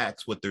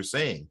unpacks what they're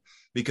saying,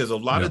 because a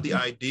lot of the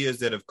ideas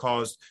that have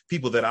caused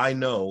people that I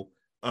know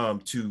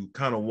to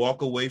kind of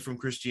walk away from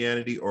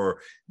Christianity or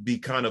be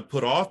kind of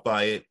put off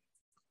by it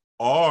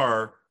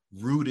are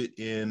rooted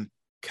in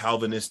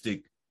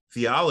Calvinistic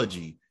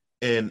theology.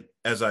 And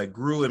as I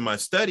grew in my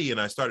study and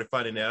I started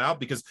finding that out,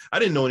 because I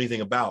didn't know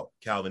anything about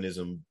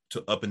Calvinism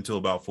up until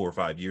about 4 or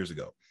 5 years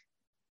ago.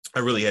 I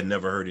really had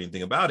never heard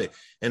anything about it.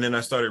 And then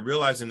I started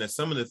realizing that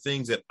some of the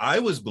things that I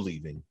was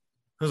believing,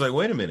 I was like,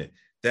 wait a minute,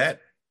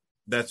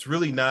 that's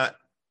really not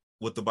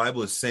what the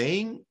Bible is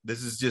saying.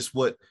 This is just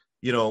what,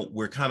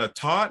 we're kind of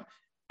taught.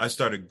 I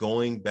started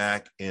going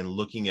back and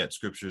looking at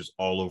scriptures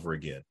all over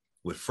again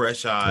with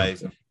fresh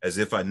eyes, as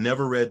if I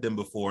never read them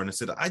before. And I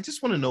said, I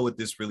just want to know what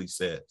this really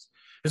says.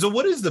 And so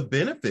what is the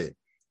benefit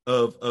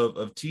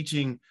of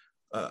teaching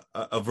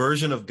a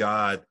version of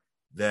God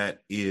that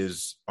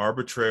is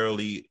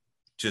arbitrarily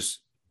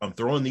just, I'm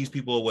throwing these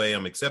people away,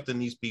 I'm accepting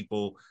these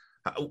people?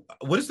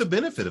 What is the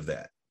benefit of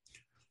that?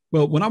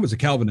 Well, when I was a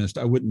Calvinist,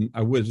 I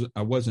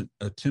wasn't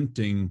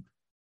attempting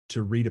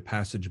to read a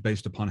passage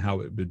based upon how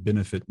it would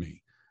benefit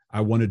me.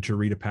 I wanted to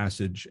read a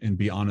passage and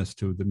be honest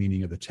to the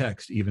meaning of the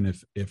text, even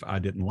if I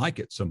didn't like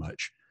it so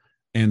much.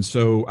 And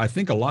so I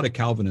think a lot of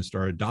Calvinists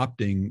are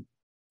adopting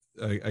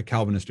a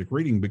Calvinistic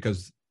reading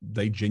because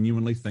they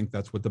genuinely think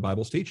that's what the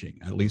Bible's teaching.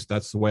 At least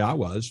that's the way I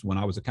was when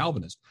I was a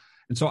Calvinist.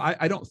 And so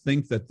I don't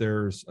think that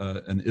there's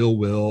an ill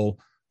will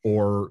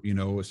or,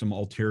 some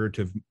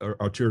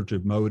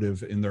alternative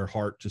motive in their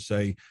heart to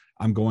say,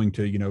 I'm going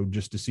to,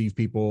 just deceive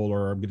people,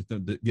 or I'm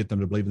going to get them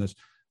to believe in this.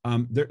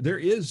 There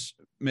is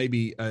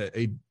maybe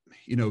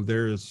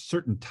there's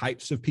certain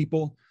types of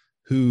people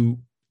who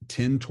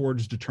tend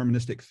towards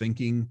deterministic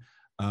thinking.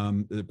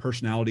 The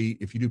personality,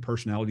 if you do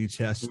personality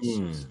tests,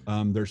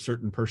 there's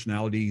certain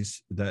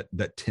personalities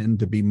that tend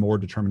to be more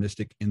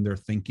deterministic in their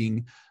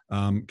thinking.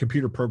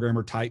 Computer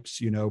programmer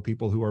types,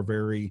 people who are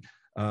very,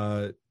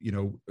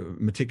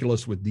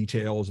 meticulous with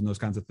details and those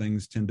kinds of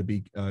things tend to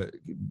be a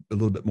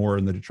little bit more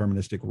in the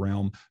deterministic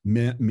realm.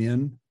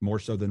 Men more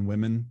so than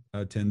women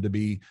tend to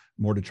be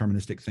more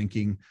deterministic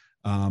thinking.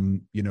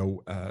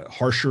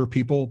 Harsher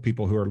people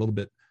who are a little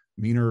bit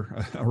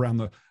meaner around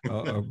the,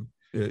 a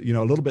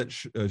little bit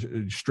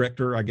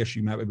stricter, I guess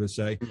you might be able to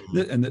say.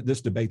 And this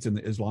debate's in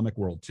the Islamic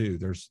world too.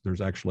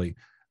 There's actually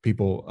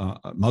people,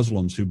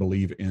 Muslims, who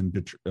believe in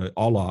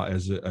Allah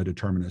as a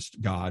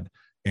determinist God,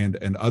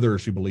 and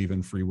others who believe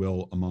in free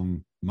will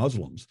among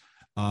Muslims,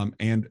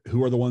 and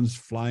who are the ones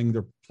flying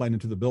their plane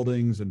into the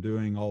buildings and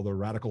doing all the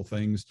radical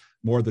things,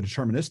 more the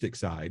deterministic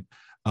side.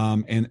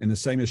 And the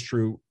same is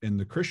true in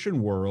the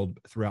Christian world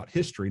throughout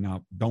history.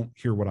 Now, don't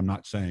hear what I'm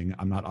not saying.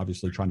 I'm not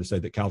obviously trying to say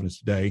that Calvinists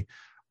today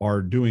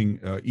are doing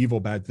evil,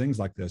 bad things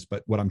like this.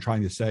 But what I'm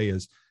trying to say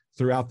is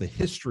throughout the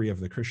history of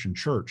the Christian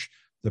church,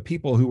 the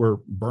people who were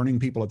burning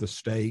people at the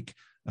stake,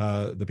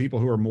 the people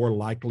who are more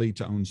likely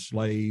to own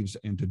slaves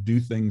and to do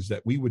things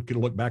that we would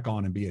look back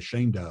on and be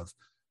ashamed of,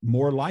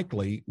 more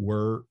likely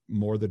were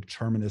more the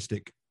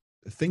deterministic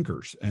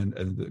thinkers and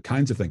the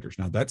kinds of thinkers.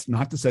 Now, that's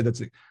not to say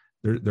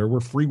there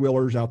were free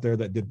willers out there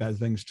that did bad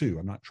things too.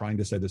 I'm not trying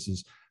to say this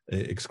is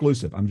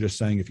exclusive. I'm just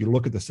saying if you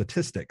look at the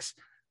statistics,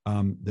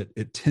 that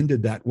it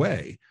tended that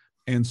way.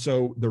 And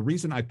so the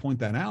reason I point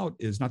that out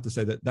is not to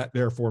say that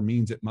therefore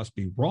means it must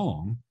be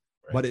wrong,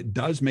 right, but it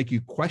does make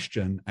you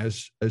question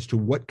as to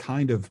what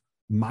kind of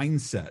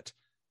mindset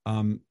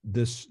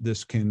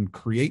this can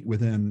create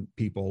within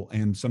people,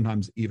 and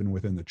sometimes even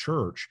within the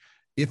church,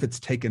 if it's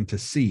taken to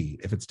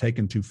seed, if it's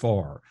taken too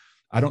far.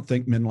 I don't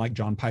think men like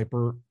John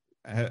Piper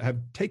have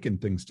taken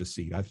things to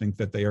seed. I think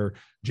that they are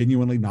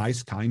genuinely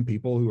nice, kind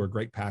people who are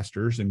great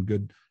pastors and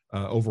good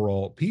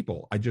overall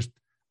people. I just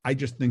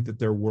think that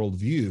their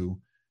worldview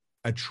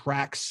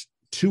attracts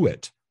to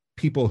it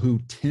people who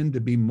tend to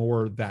be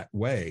more that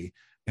way,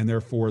 and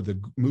therefore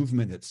the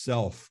movement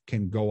itself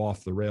can go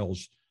off the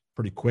rails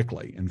pretty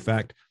quickly. In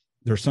fact,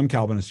 there are some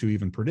Calvinists who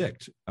even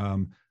predict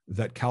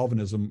that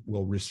Calvinism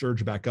will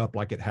resurge back up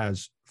like it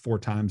has 4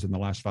 times in the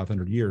last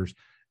 500 years,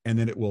 and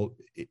then it will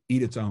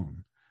eat its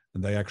own.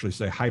 And they actually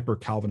say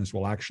hyper-Calvinists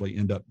will actually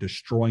end up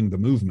destroying the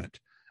movement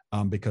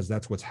because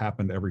that's what's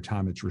happened every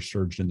time it's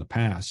resurged in the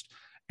past.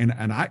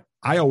 And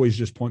I always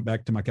just point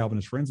back to my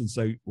Calvinist friends and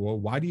say, well,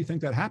 why do you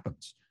think that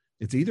happens?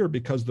 It's either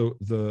because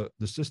the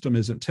system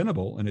isn't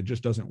tenable and it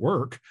just doesn't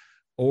work,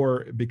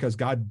 or because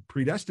God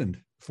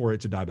predestined for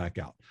it to die back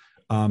out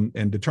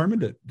and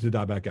determined it to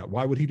die back out.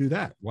 Why would he do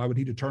that? Why would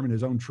he determine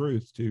his own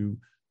truth to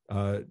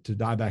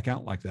die back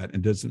out like that?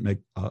 And doesn't make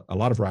a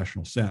lot of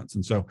rational sense.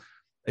 And so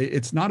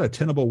it's not a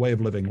tenable way of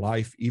living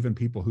life. Even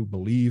people who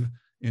believe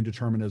in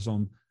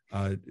determinism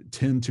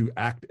tend to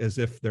act as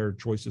if their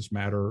choices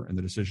matter and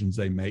the decisions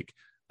they make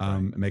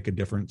make a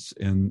difference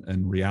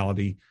in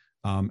reality,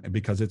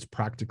 because it's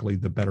practically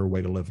the better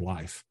way to live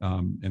life,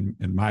 in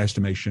my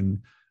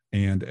estimation.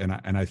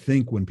 And I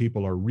think when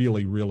people are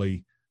really,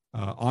 really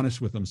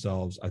honest with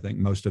themselves, I think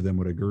most of them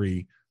would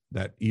agree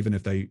that even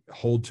if they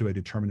hold to a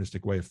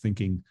deterministic way of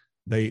thinking,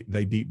 they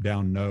deep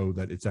down know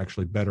that it's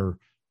actually better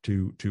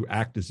to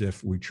act as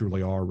if we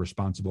truly are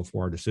responsible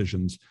for our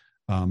decisions,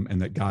 and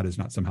that God is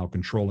not somehow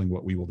controlling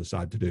what we will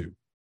decide to do.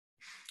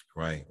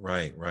 Right.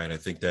 I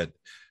think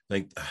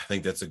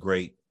that's a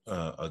great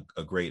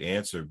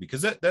answer,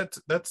 because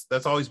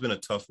that's always been a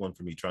tough one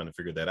for me, trying to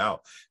figure that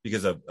out,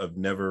 because I've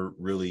never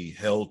really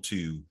held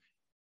to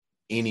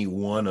any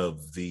one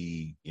of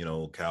the,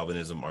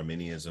 Calvinism,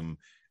 Arminianism.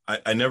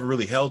 I never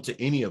really held to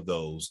any of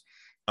those,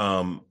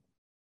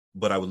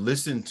 but I would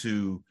listen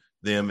to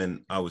them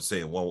and I would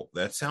say, well,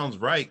 that sounds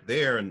right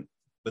there,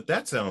 but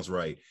that sounds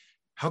right.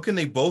 How can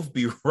they both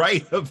be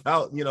right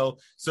about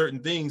certain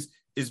things?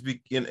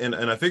 And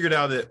I figured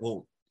out that,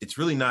 well, it's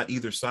really not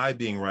either side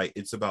being right.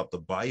 It's about the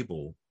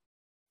Bible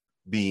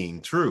being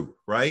true,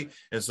 right?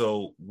 And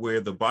so where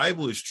the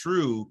Bible is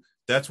true,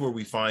 that's where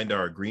we find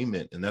our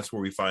agreement, and that's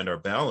where we find our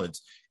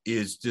balance,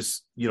 is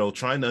just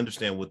trying to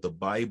understand what the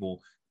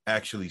Bible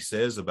actually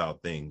says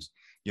about things.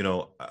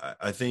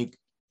 I think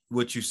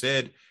what you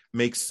said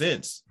makes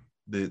sense.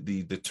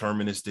 The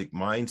deterministic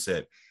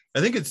mindset. I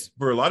think it's,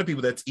 for a lot of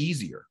people, that's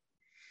easier,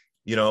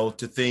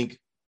 to think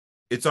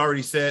it's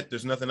already set.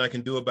 There's nothing I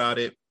can do about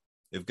it.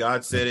 If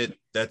God said it,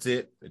 that's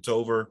it. It's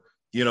over,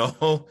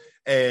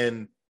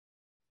 and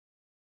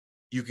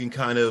you can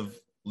kind of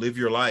live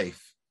your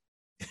life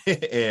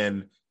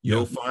and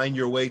you'll find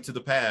your way to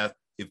the path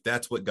if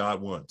that's what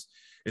God wants.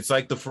 It's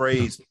like the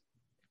phrase,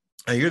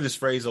 I hear this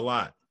phrase a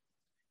lot,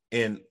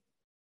 and,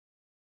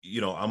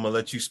 I'm going to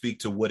let you speak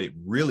to what it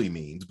really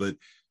means, but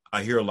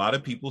I hear a lot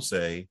of people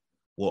say,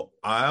 well,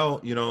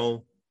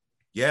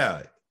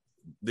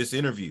 this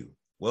interview.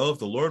 Well, if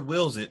the Lord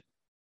wills it,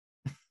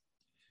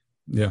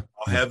 I'll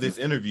have this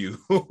interview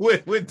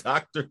with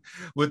Dr.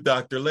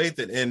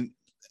 Leighton. And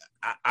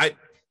I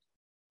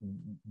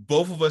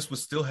both of us would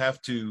still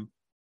have to,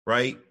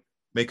 right,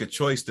 make a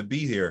choice to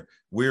be here.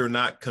 We're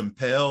not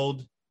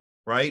compelled,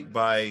 right,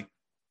 by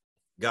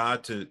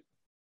God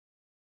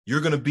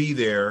you're going to be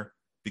there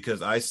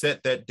because I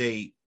set that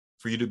date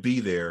for you to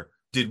be there.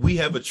 Did we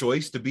have a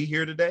choice to be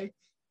here today?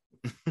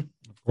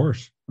 Of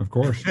course.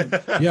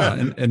 Yeah.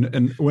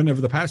 And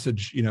whenever the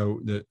passage,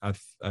 that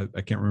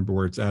I can't remember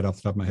where it's at off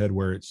the top of my head,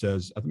 where it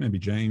says, I think maybe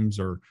James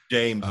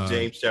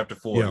James chapter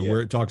 4.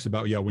 Where it talks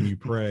about, when you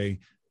pray,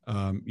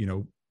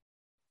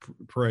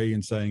 pray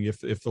and saying,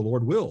 if the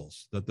Lord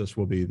wills that this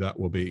will be, that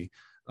will be.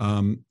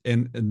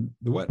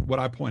 What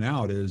I point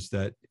out is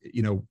that,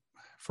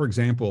 for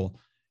example,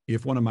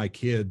 if one of my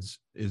kids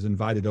is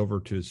invited over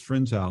to his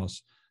friend's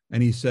house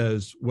and he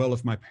says, well,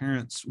 if my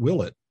parents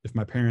will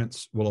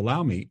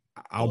allow me,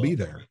 I'll be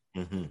there.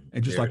 Mm-hmm.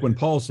 And just like when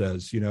Paul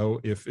says,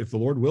 if the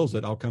Lord wills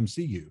it, I'll come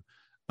see you.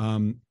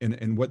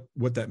 And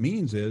what that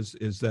means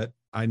is that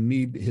I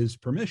need his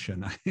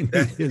permission. I need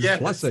his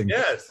blessing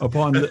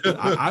upon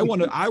I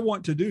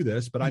want to do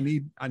this, but I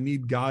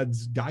need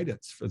God's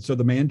guidance. So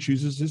the man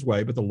chooses his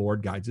way, but the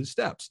Lord guides his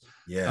steps.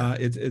 Yeah.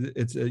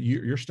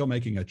 You're still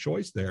making a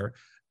choice there.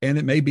 And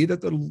it may be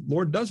that the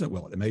Lord doesn't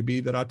will it. It may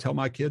be that I tell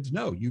my kids,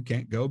 no, you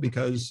can't go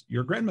because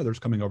your grandmother's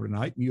coming over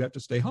tonight and you have to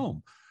stay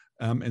home.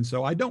 And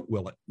so I don't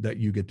will it that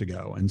you get to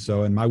go.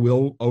 And my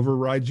will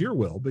overrides your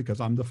will because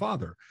I'm the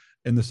father.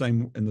 In the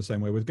same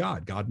way with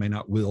God. God may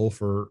not will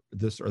for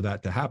this or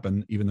that to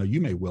happen, even though you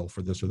may will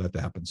for this or that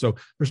to happen. So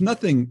there's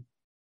nothing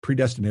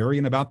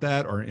predestinarian about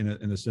that, or in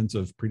a sense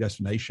of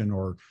predestination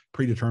or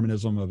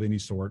predeterminism of any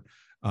sort.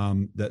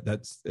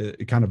 That's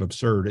kind of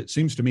absurd. It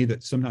seems to me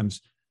that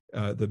sometimes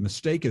the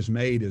mistake is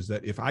made is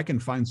that if I can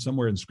find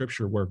somewhere in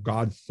Scripture where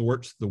God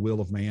thwarts the will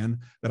of man,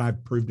 then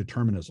I've proved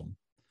determinism.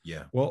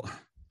 Yeah. Well,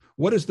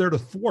 what is there to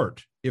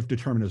thwart if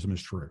determinism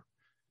is true?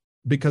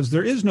 Because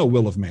there is no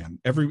will of man.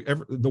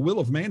 The will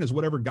of man is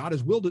whatever God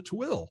has willed it to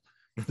will.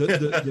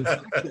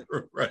 The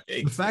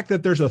fact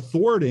that there's a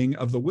thwarting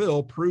of the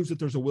will proves that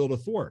there's a will to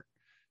thwart.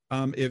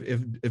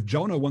 If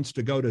Jonah wants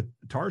to go to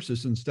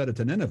Tarsus instead of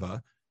to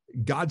Nineveh,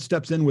 God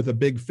steps in with a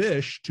big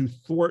fish to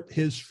thwart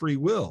his free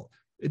will.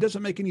 It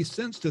doesn't make any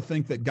sense to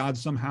think that God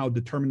somehow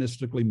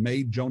deterministically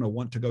made Jonah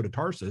want to go to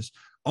Tarsus,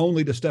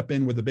 only to step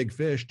in with a big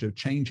fish to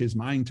change his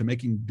mind to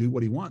make him do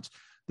what he wants.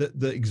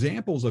 The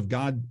examples of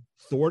God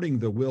thwarting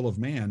the will of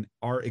man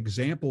are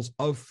examples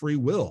of free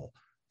will.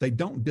 They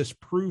don't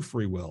disprove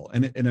free will.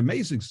 And it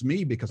amazes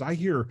me because I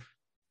hear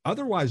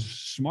otherwise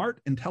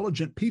smart,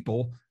 intelligent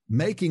people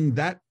making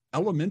that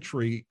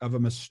elementary of a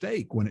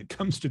mistake when it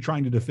comes to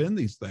trying to defend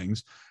these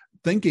things,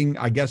 thinking,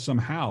 I guess,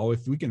 somehow,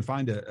 if we can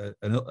find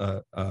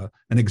an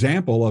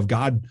example of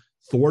God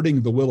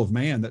thwarting the will of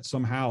man, that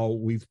somehow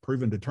we've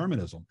proven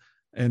determinism.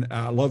 And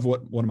I love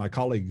what one of my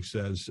colleagues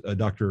says,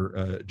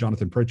 Dr.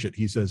 Jonathan Pritchett.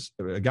 He says,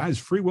 guys,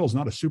 free will is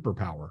not a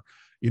superpower.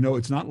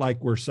 It's not like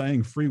we're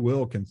saying free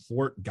will can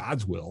thwart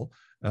God's will.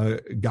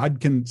 God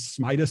can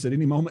smite us at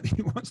any moment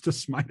he wants to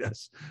smite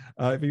us.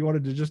 If he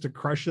wanted to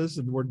crush us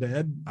and we're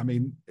dead, I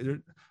mean,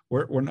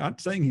 we're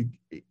not saying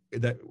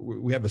that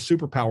we have a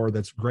superpower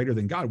that's greater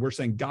than God. We're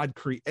saying God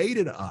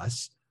created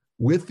us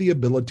with the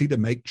ability to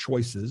make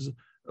choices,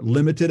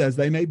 limited as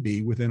they may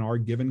be within our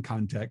given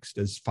context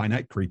as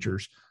finite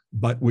creatures.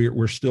 But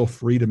we're still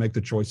free to make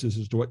the choices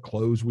as to what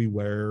clothes we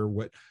wear,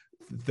 what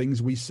things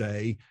we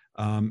say.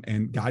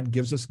 And God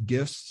gives us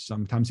gifts.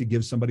 Sometimes he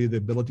gives somebody the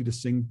ability to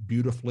sing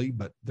beautifully,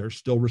 but they're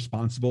still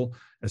responsible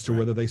as to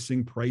whether they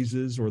sing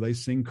praises or they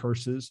sing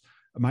curses.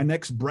 My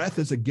next breath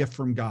is a gift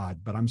from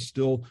God, but I'm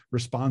still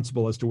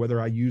responsible as to whether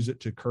I use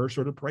it to curse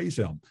or to praise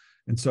him.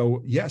 And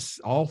so, yes,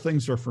 all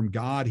things are from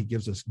God. He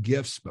gives us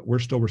gifts, but we're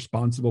still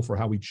responsible for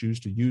how we choose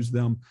to use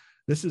them.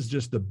 This is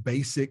just the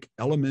basic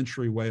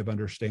elementary way of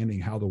understanding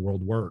how the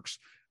world works.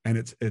 And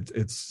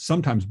it's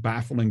sometimes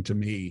baffling to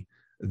me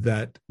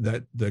that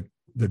the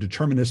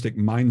deterministic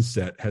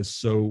mindset has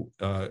so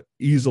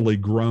easily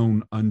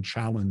grown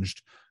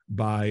unchallenged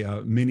by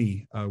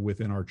many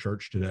within our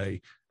church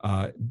today,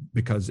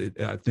 because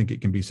I think it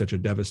can be such a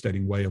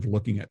devastating way of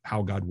looking at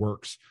how God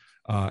works.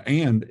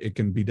 And it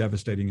can be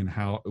devastating in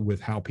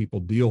how people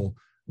deal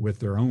with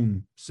their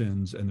own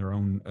sins and their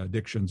own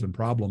addictions and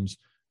problems.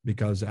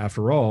 Because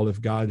after all,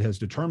 if God has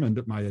determined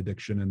my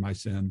addiction and my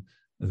sin,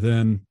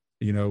 then,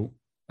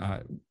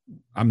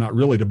 I'm not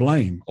really to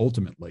blame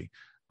ultimately.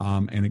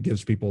 And it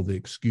gives people the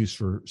excuse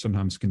for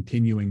sometimes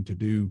continuing to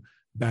do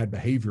bad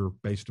behavior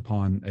based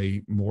upon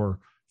a more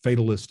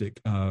fatalistic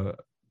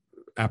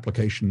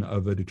application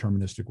of a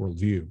deterministic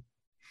worldview.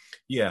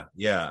 Yeah.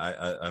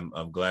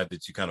 I'm glad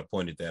that you kind of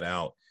pointed that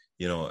out.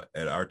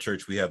 At our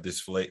church, we have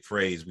this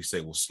phrase. We say,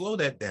 well, slow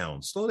that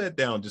down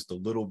just a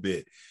little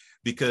bit.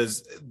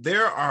 Because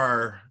there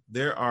are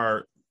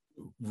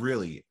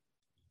really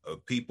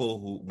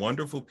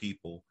wonderful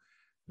people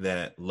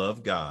that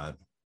love God,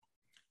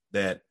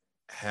 that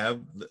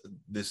have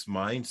this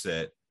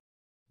mindset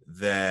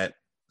that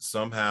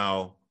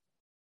somehow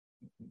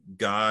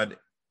God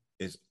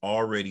is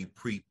already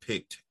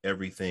pre-picked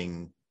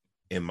everything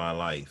in my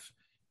life.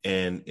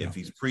 And if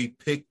he's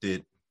pre-picked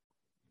it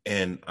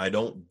and I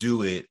don't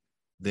do it,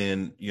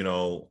 then,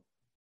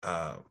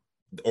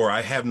 or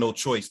I have no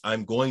choice.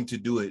 I'm going to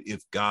do it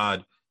if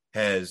God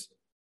has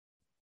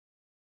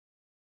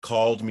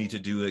called me to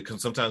do it.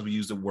 Because sometimes we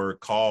use the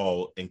word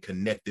call and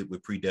connect it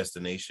with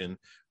predestination,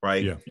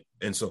 right? Yeah.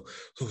 And so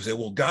we say,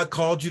 well, God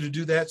called you to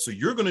do that, so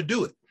you're going to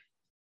do it.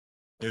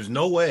 There's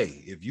no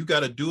way. If you got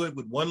to do it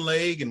with one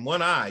leg and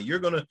one eye, you're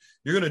gonna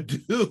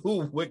do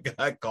what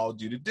God called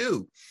you to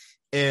do.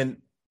 And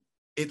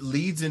it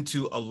leads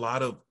into a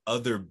lot of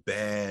other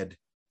bad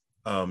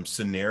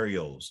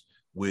scenarios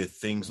with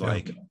things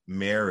like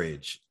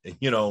marriage,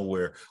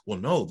 where, well,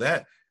 no,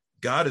 that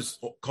God has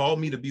called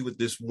me to be with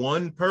this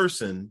one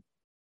person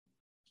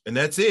and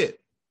that's it.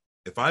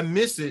 If I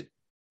miss it,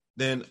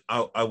 then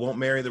I won't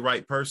marry the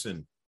right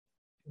person.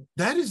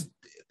 That is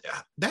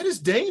that is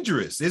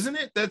dangerous, isn't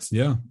it? That's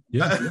yeah.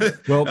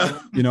 Well,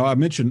 I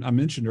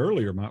mentioned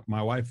earlier,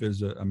 my wife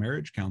is a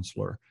marriage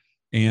counselor,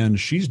 and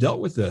she's dealt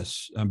with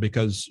this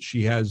because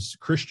she has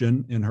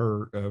Christian in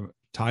her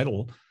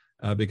title,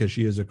 because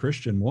she is a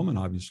Christian woman,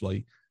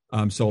 obviously.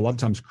 So a lot of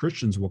times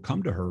Christians will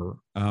come to her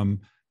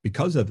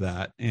because of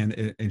that.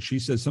 And she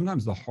says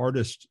sometimes the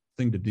hardest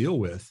thing to deal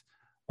with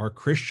are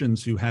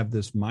Christians who have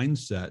this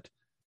mindset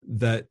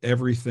that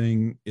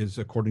everything is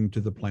according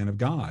to the plan of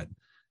God.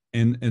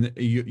 And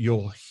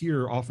you'll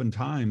hear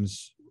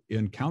oftentimes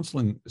in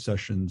counseling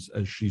sessions,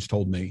 as she's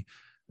told me,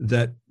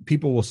 that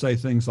people will say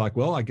things like,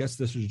 well, I guess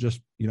this is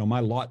just, my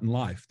lot in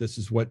life. This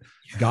is what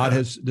God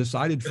has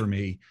decided for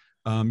me.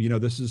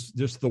 This is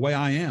just the way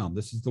I am.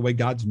 This is the way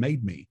God's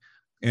made me.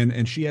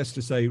 And she has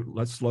to say,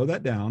 let's slow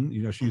that down.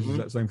 She uses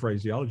that same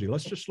phraseology.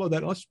 Let's just slow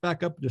that. Let's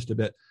back up just a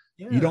bit.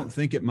 Yeah. You don't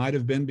think it might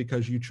have been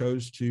because you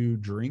chose to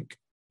drink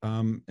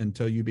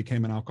until you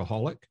became an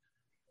alcoholic,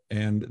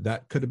 and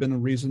that could have been a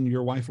reason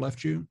your wife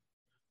left you?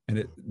 And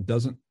it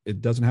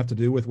doesn't have to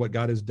do with what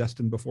God has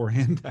destined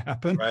beforehand to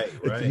happen. Right.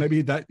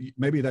 Maybe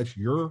that's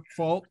your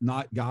fault,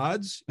 not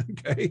God's.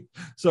 Okay.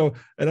 So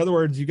in other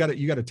words, you got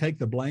to take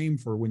the blame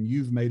for when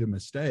you've made a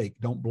mistake.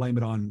 Don't blame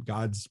it on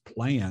God's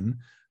plan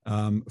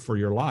for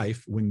your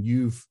life when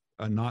you've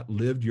not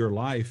lived your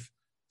life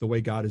the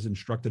way God has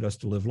instructed us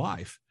to live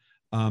life.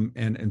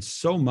 And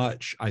so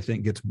much, I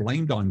think, gets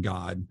blamed on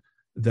God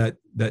that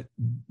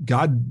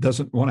God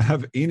doesn't want to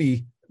have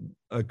any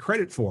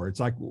credit for. It's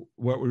like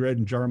what we read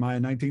in Jeremiah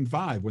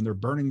 19:5 when they're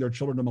burning their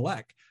children to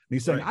Molech. And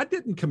he's saying, I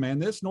didn't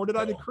command this, nor did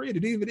I decree it. It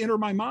didn't even enter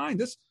my mind.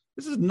 This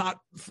is not,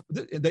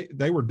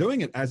 they were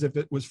doing it as if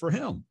it was for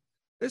him.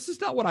 This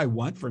is not what I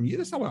want from you.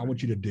 That's not what I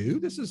want you to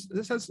do.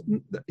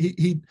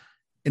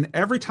 And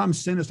every time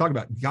sin is talked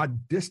about,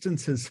 God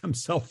distances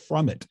himself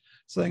from it,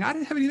 saying, I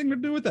didn't have anything to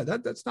do with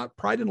that. That's not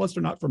pride and lust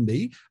are not from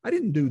me. I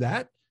didn't do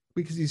that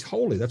because he's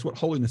holy. That's what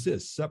holiness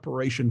is,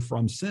 separation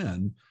from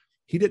sin.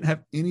 He didn't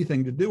have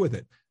anything to do with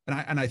it.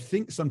 And I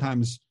think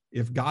sometimes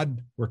if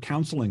God were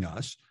counseling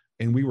us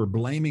and we were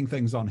blaming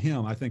things on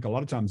him, I think a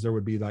lot of times there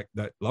would be like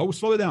that,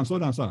 slow it down.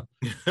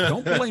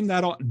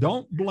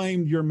 Don't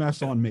blame your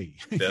mess on me.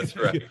 That's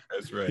right.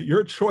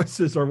 Your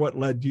choices are what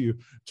led you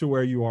to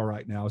where you are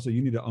right now. So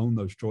you need to own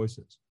those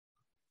choices.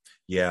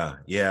 Yeah.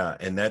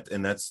 And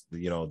that's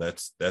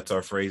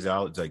our phrase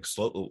out. It's like,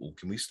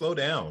 can we slow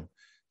down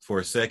for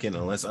a second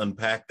and let's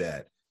unpack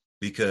that,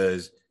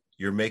 because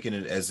you're making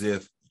it as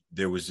if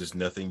there was just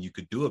nothing you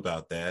could do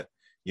about that,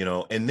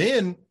 and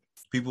then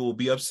people will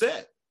be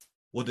upset.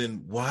 Well,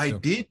 then why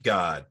did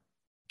God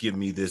give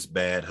me this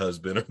bad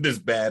husband or this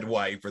bad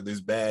wife or this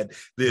bad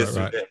this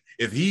or that?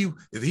 If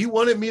he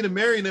wanted me to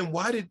marry them,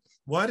 why did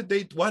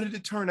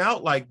it turn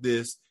out like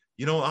this?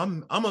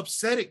 I'm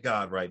upset at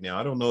God right now.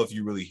 I don't know if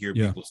you really hear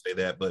people say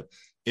that, but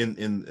in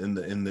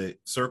the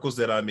circles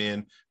that I'm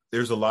in,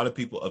 there's a lot of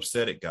people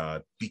upset at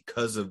God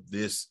because of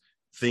this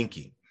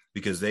thinking,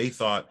 because they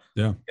thought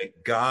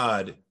that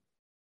God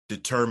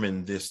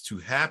determined this to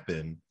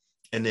happen,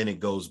 and then it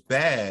goes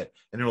bad,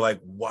 and they're like,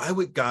 why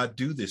would God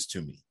do this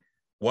to me?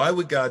 Why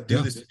would God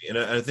do this to me? And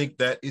I think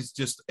that is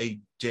just a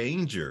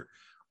danger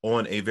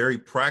on a very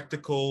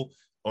practical,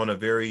 on a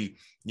very,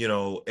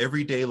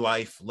 everyday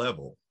life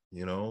level,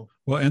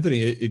 Well,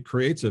 Anthony, it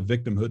creates a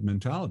victimhood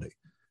mentality.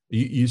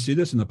 You see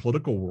this in the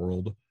political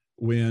world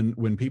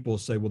when people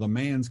say, well, the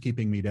man's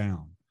keeping me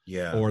down,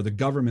 or the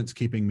government's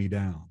keeping me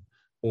down,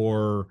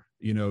 or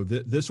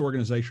this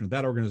organization or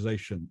that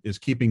organization is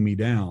keeping me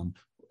down.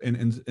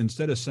 And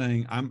instead of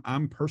saying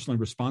I'm personally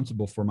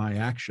responsible for my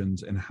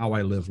actions and how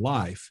I live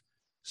life,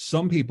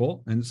 some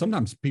people, and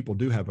sometimes people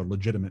do have a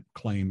legitimate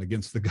claim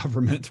against the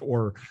government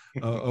or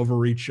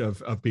overreach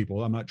of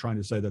people. I'm not trying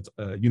to say that's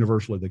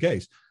universally the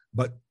case,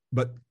 but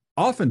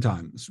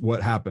oftentimes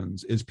what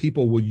happens is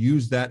people will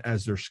use that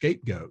as their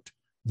scapegoat,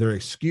 their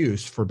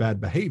excuse for bad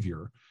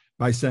behavior,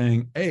 by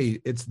saying, hey,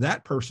 it's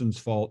that person's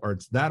fault, or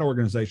it's that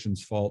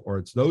organization's fault, or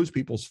it's those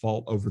people's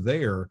fault over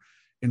there,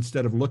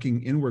 instead of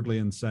looking inwardly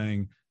and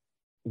saying,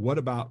 what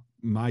about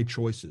my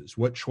choices?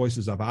 What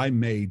choices have I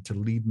made to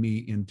lead me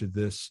into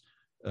this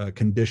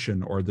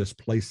condition or this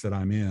place that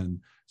I'm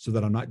in, so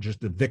that I'm not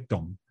just a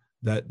victim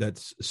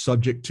that's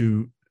subject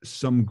to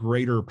some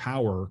greater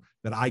power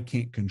that I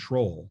can't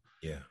control.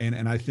 Yeah.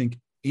 And I think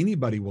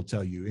anybody will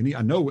tell you,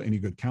 I know any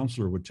good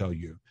counselor would tell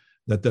you,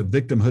 that the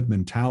victimhood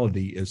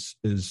mentality is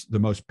the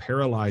most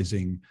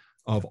paralyzing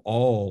of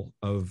all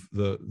of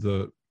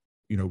the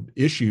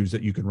issues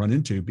that you can run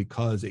into,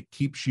 because it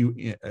keeps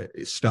you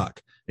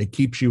stuck. It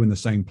keeps you in the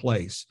same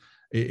place.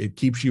 It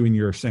keeps you in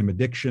your same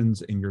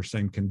addictions, in your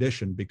same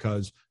condition,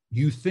 because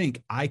you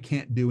think, I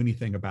can't do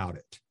anything about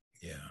it.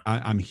 Yeah,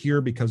 I'm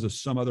here because of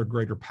some other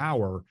greater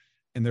power,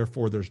 and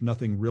therefore there's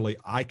nothing really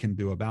I can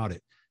do about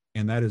it.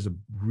 And that is a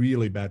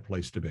really bad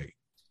place to be.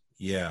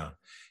 Yeah.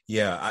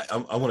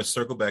 I want to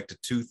circle back to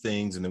two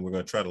things, and then we're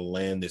going to try to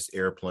land this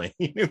airplane.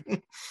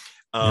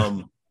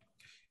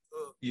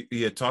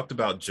 You had talked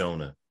about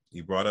Jonah.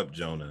 You brought up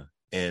Jonah,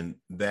 and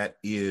that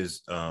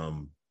is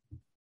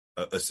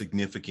a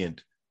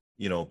significant,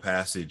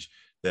 passage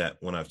that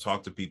when I've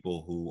talked to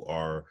people who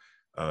are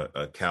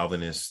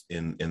Calvinists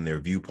in their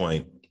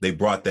viewpoint, they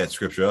brought that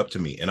scripture up to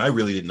me, and I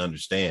really didn't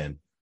understand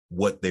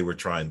what they were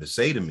trying to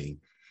say to me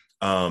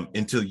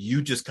until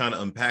you just kind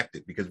of unpacked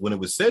it. Because when it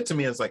was said to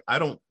me, I was like, I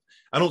don't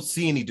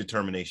see any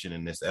determination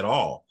in this at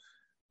all.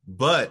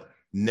 But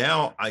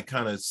now I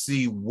kind of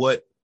see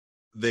what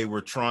they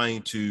were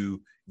trying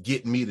to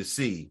get me to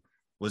see,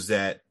 was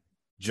that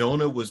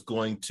Jonah was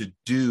going to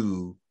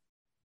do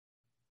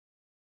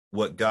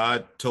what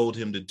God told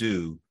him to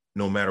do,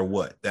 no matter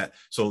what.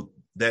 So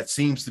that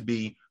seems to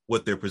be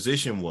what their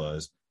position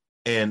was.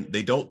 And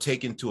they don't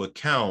take into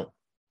account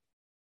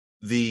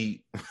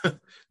the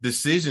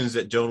decisions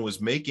that Jonah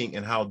was making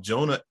and how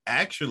Jonah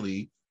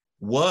actually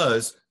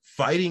was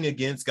fighting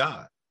against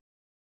God.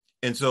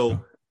 And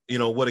so,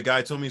 what a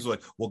guy told me is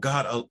like, well,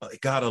 God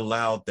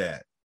allowed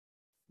that.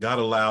 God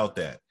allowed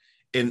that.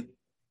 And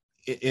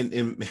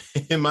in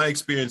my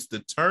experience, the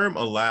term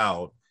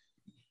allowed,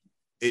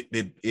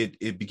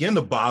 it began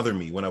to bother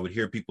me when I would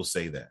hear people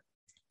say that,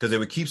 because they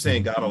would keep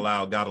saying God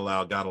allowed, God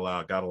allowed, God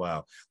allowed, God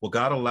allowed. Well,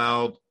 God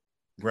allowed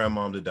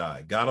grandmom to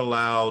die. God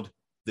allowed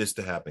this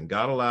to happen.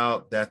 God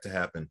allowed that to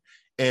happen.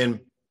 And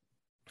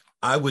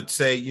I would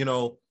say,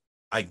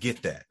 I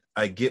get that.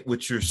 I get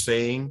what you're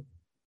saying,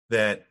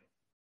 that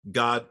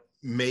God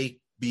may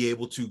be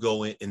able to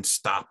go in and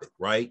stop it,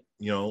 right?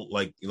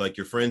 Like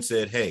your friend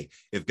said, hey,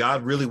 if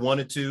God really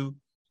wanted to,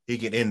 he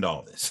can end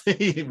all this.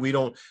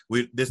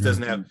 This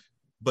doesn't have,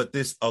 but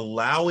this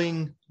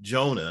allowing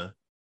Jonah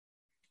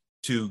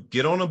to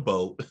get on a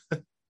boat,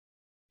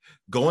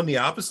 go in the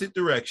opposite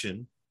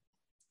direction.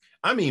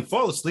 I mean,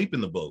 fall asleep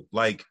in the boat.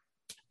 Like,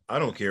 I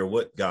don't care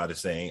what God is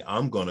saying.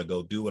 I'm going to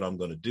go do what I'm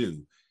going to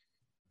do.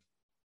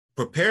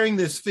 Preparing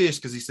this fish,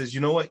 because he says, you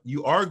know what?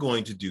 You are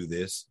going to do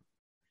this,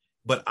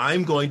 but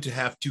I'm going to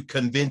have to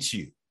convince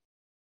you.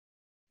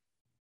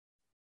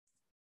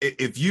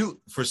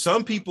 For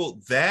some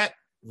people, that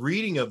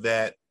reading of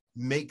that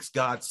makes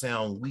God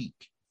sound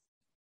weak.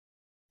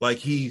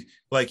 His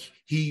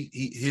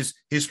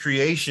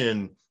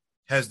creation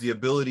has the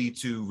ability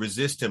to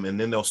resist him. And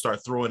then they'll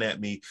start throwing at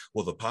me,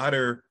 well, the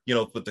potter,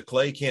 but the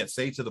clay can't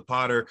say to the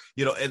potter,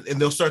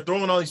 and they'll start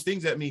throwing all these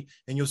things at me.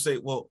 And you'll say,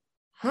 well,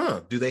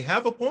 do they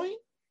have a point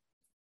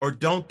or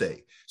don't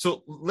they?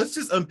 So let's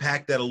just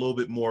unpack that a little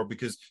bit more,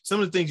 because some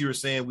of the things you were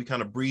saying, we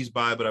kind of breezed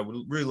by, but I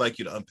would really like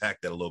you to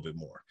unpack that a little bit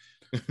more.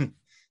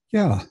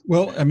 Yeah.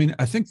 Well, I mean,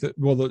 I think that,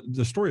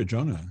 the story of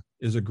Jonah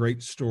is a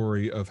great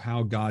story of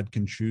how God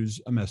can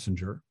choose a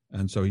messenger.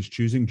 And so he's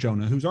choosing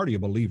Jonah, who's already a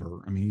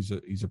believer. I mean,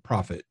 he's a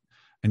prophet,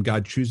 and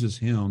God chooses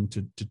him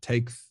to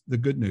take the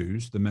good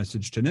news, the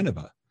message to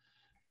Nineveh.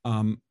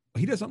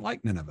 He doesn't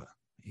like Nineveh.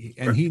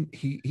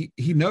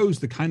 He knows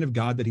the kind of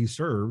God that he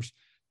serves,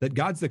 that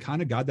God's the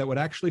kind of God that would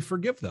actually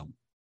forgive them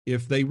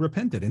if they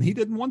repented. And he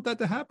didn't want that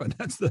to happen.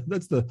 That's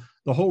the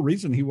whole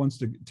reason he wants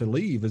to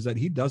leave, is that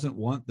he doesn't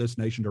want this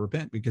nation to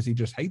repent, because he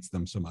just hates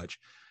them so much.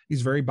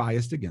 He's very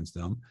biased against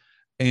them.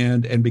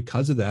 And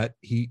because of that,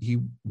 he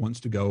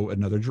wants to go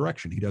another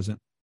direction. He doesn't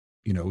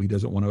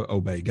want to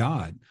obey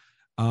God.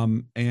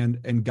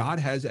 And God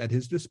has at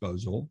his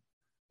disposal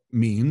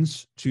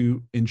means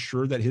to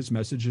ensure that his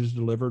message is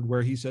delivered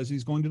where he says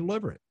he's going to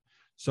deliver it.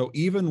 So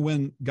even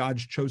when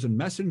God's chosen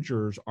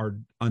messengers are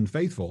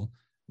unfaithful,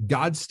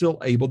 God's still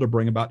able to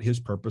bring about his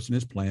purpose and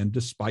his plan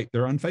despite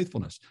their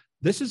unfaithfulness.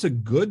 This is a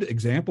good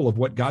example of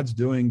what God's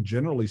doing,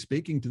 generally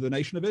speaking, to the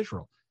nation of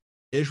Israel.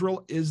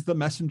 Israel is the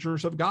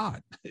messengers of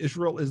God.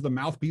 Israel is the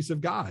mouthpiece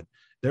of God.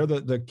 They're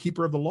the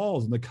keeper of the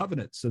laws and the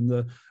covenants, and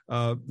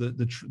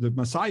the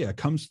Messiah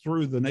comes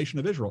through the nation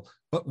of Israel.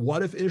 But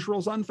what if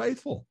Israel's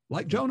unfaithful,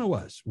 like Jonah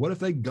was? What if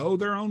they go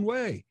their own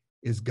way?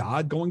 Is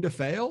God going to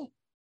fail?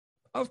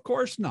 Of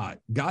course not.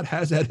 God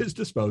has at his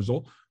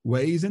disposal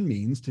ways and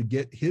means to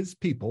get his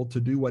people to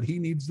do what he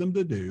needs them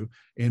to do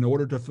in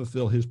order to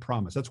fulfill his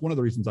promise. That's one of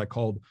the reasons I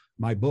called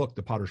my book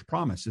The Potter's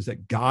Promise, is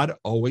that God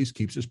always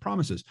keeps his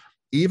promises,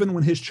 even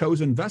when his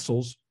chosen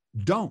vessels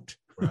don't.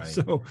 Right.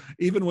 So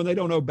even when they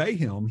don't obey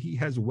him, he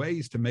has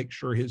ways to make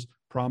sure his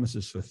promise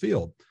is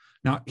fulfilled.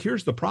 Now,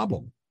 here's the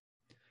problem.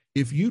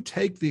 If you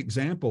take the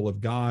example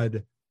of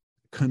God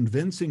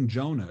convincing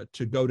Jonah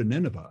to go to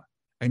Nineveh,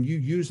 and you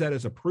use that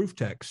as a proof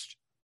text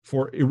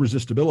for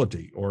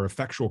irresistibility or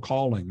effectual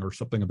calling or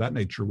something of that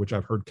nature, which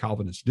I've heard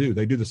Calvinists do.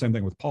 They do the same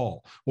thing with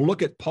Paul. Well,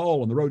 look at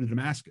Paul on the road to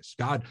Damascus.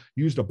 God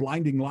used a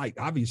blinding light.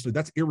 Obviously,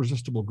 that's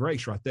irresistible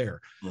grace right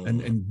there. Mm-hmm.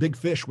 And big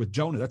fish with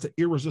Jonah, that's an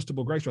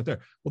irresistible grace right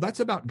there. Well,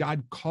 that's about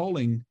God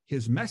calling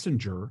his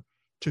messenger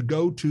to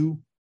go to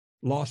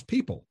lost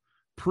people.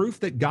 Proof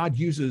that God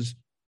uses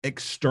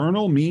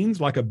external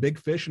means like a big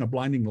fish and a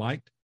blinding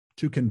light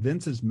to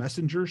convince his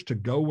messengers to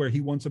go where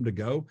he wants them to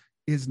go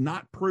is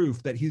not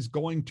proof that he's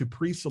going to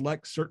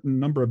pre-select certain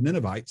number of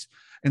Ninevites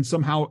and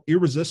somehow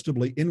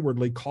irresistibly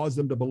inwardly cause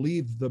them to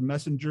believe the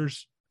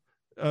messenger's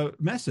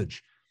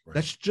message. Right.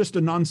 That's just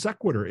a non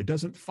sequitur. It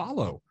doesn't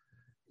follow.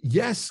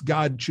 Yes,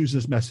 God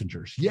chooses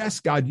messengers. Yes,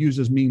 God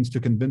uses means to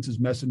convince his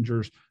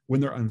messengers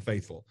when they're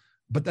unfaithful.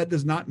 but that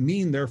does not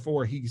mean,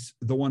 therefore, he's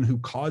the one who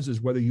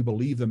causes whether you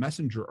believe the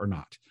messenger or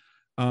not.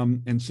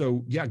 And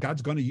so, yeah,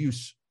 God's going to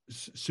use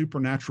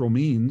supernatural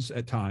means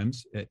at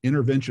times,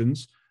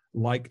 interventions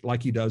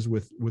like he does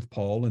with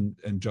Paul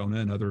and Jonah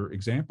and other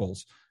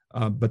examples.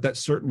 But that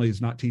certainly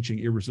is not teaching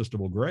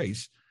irresistible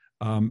grace,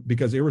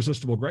 because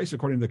irresistible grace,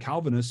 according to the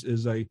Calvinists,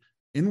 is a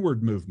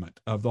inward movement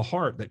of the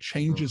heart that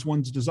changes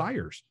one's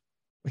desires.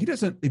 He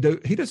doesn't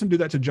do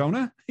that to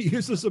Jonah. He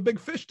uses a big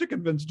fish to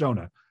convince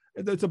Jonah.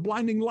 It's a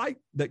blinding light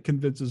that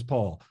convinces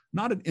Paul,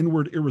 not an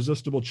inward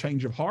irresistible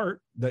change of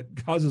heart that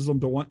causes him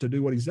to want to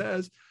do what he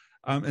says.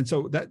 And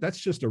so that's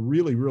just a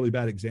really, really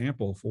bad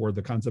example for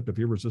the concept of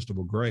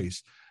irresistible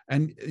grace.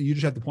 And you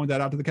just have to point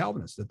that out to the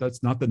Calvinists, that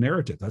that's not the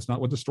narrative. That's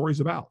not what the story's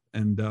about.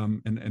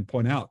 And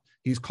point out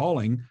he's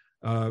calling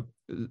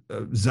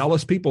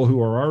zealous people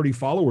who are already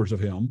followers of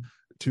him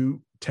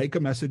to take a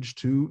message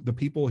to the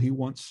people he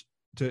wants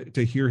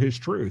to hear his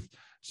truth,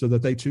 so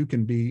that they too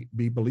can be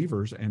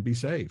believers and be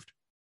saved.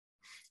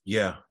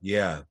 Yeah.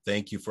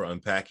 Thank you for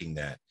unpacking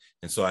that.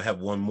 And so I have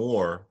one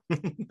more.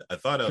 I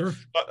thought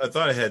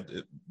I had,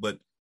 but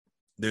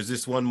there's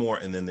this one more,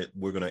 and then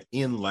we're going to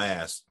end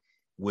last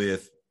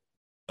with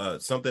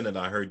something that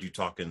I heard you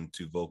talking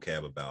to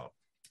Vocab about.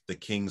 The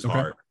king's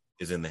heart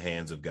is in the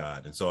hands of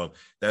God, and so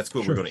that's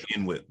what we're going to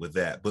end with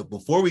that. But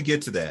before we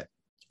get to that,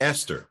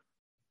 Esther.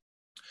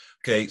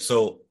 Okay,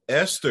 so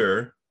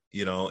Esther,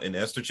 in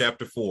Esther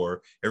chapter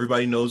 4,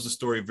 everybody knows the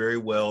story very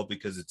well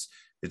because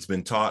it's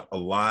been taught a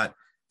lot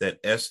that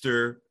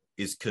Esther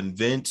is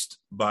convinced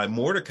by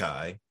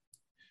Mordecai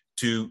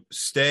to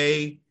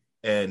stay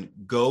and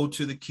go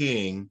to the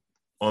king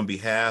on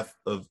behalf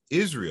of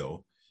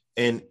Israel.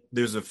 And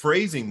there's a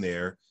phrasing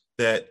there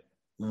that,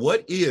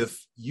 what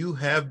if you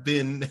have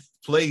been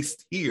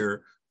placed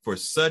here for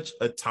such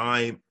a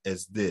time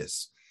as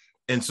this?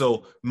 And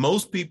so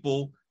most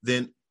people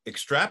then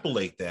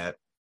extrapolate that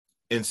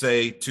and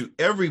say to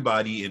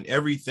everybody and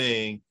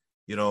everything,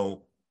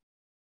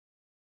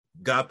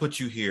 God put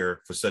you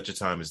here for such a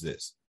time as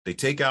this. They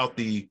take out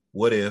the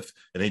what if,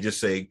 and they just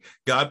say,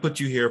 God put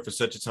you here for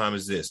such a time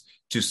as this,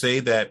 to say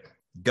that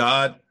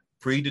God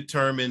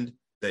predetermined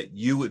that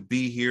you would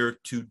be here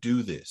to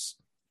do this.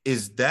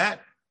 Is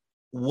that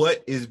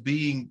what is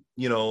being,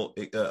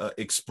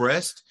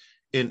 expressed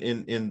in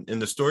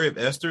the story of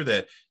Esther,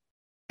 that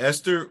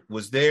Esther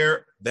was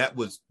there,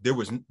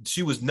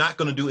 she was not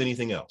going to do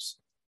anything else.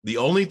 The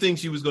only thing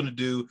she was going to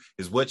do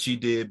is what she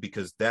did,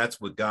 because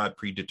that's what God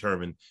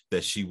predetermined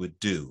that she would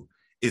do.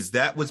 Is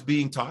that what's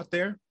being taught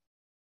there?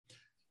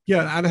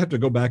 Yeah, I'd have to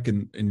go back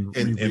and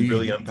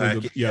really unpack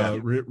it.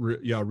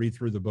 Read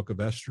through the book of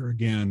Esther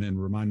again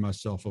and remind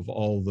myself of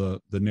all the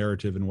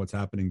narrative and what's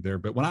happening there.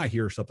 But when I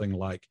hear something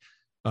like,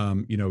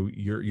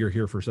 you're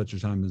here for such a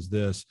time as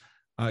this,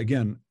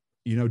 again,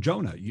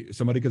 Jonah,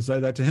 somebody could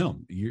say that to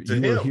him. You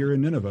were here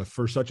in Nineveh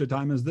for such a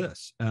time as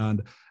this.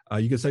 And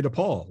you could say to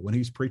Paul, when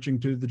he's preaching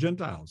to the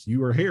Gentiles,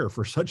 you are here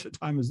for such a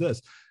time as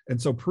this. And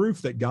so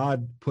proof that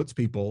God puts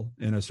people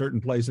in a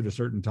certain place at a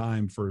certain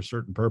time for a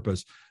certain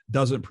purpose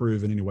doesn't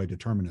prove in any way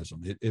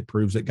determinism. It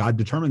proves that God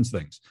determines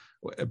things.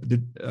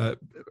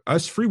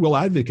 Us free will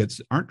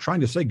advocates aren't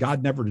trying to say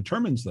God never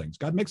determines things.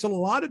 God makes a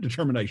lot of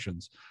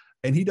determinations.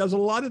 And he does a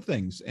lot of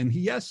things. And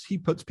he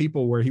puts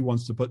people where he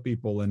wants to put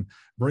people and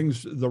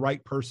brings the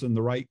right person,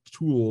 the right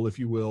tool, if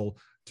you will,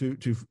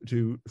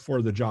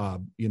 for the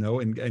job,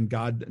 and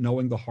God,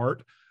 knowing the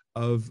heart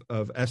of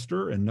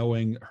Esther and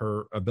knowing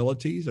her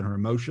abilities and her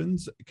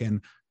emotions,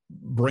 can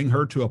bring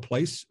her to a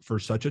place for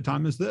such a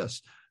time as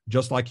this,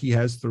 just like he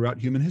has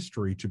throughout human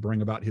history to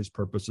bring about his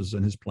purposes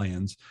and his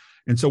plans.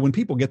 And so when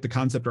people get the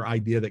concept or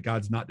idea that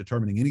God's not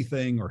determining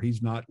anything, or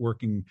he's not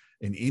working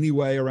in any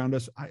way around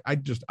us, I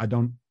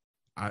don't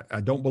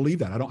believe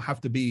that. I don't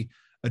have to be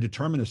a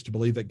determinist to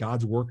believe that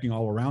God's working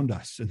all around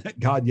us, and that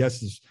God,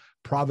 yes, is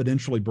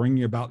providentially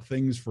bringing about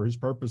things for his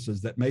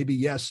purposes. That maybe,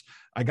 yes,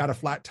 I got a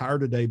flat tire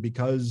today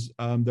because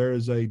there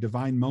is a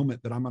divine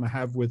moment that I'm going to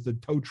have with the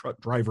tow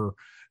truck driver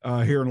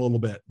here in a little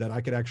bit, that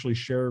I could actually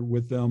share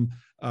with them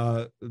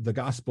the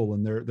gospel,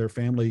 and their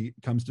family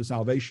comes to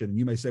salvation. And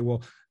you may say,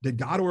 well, did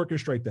God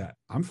orchestrate that?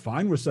 I'm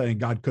fine with saying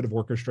God could have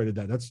orchestrated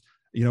that. That's,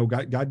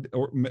 God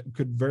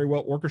could very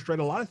well orchestrate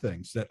a lot of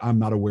things that I'm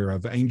not aware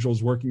of.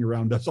 Angels working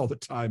around us all the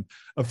time,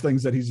 of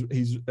things that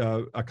he's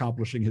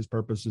accomplishing his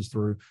purposes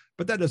through.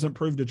 But that doesn't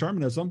prove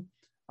determinism.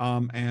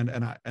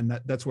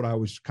 That's what I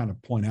always kind of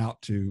point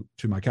out to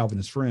my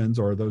Calvinist friends,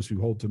 or those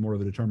who hold to more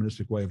of a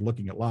deterministic way of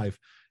looking at life,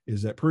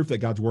 is that proof that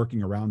God's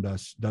working around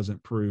us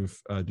doesn't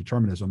prove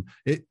determinism.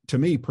 It, to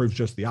me, proves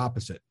just the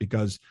opposite,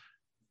 because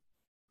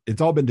it's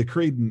all been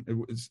decreed,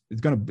 and it's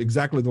going to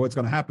exactly what's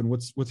going to happen.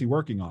 What's he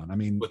working on? I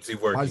mean, what's he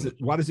working?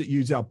 Why does it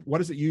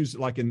use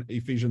like in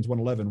Ephesians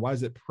 1:11? Why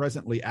is it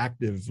presently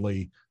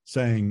actively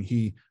saying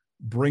he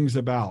brings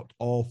about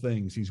all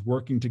things? He's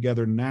working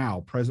together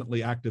now,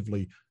 presently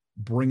actively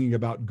bringing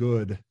about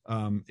good.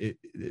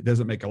 It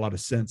doesn't make a lot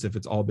of sense if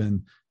it's all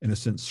been, in a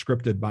sense,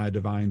 scripted by a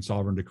divine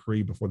sovereign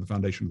decree before the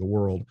foundation of the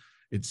world.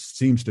 It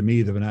seems to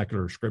me the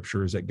vernacular of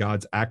Scripture is that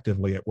God's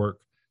actively at work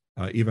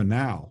even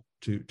now,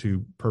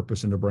 to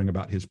purpose and to bring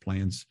about his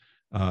plans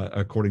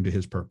according to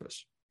his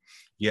purpose.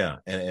 Yeah,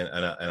 and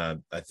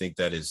I think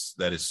that is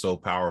so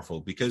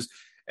powerful, because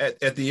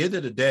at the end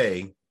of the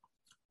day,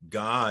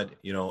 God,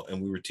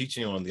 and we were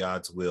teaching on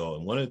God's will,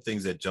 and one of the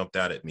things that jumped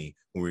out at me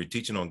when we were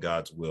teaching on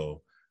God's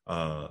will,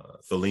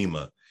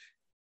 Thelema,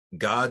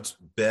 God's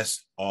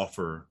best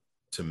offer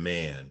to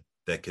man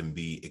that can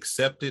be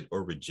accepted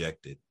or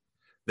rejected,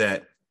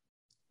 that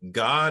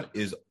God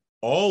is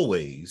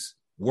always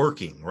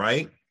working,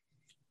 right?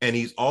 And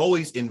he's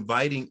always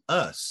inviting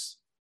us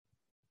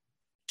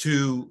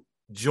to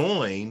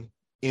join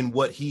in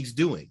what he's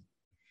doing.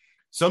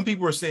 Some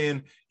people are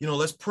saying,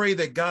 let's pray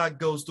that God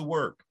goes to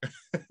work.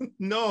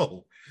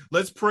 No,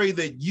 let's pray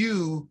that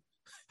you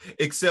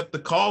accept the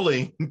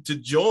calling to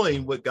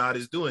join what God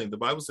is doing. The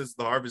Bible says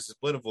the harvest is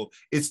plentiful.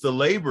 It's the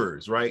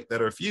laborers, right,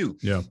 that are few.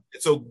 Yeah.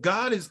 So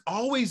God is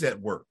always at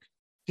work.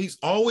 He's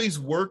always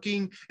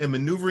working and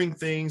maneuvering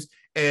things,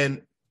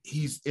 and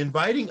he's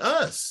inviting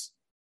us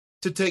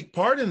to take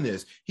part in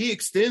this. He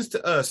extends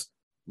to us,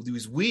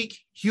 these weak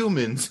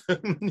humans,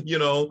 and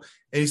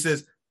he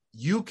says,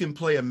 you can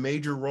play a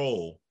major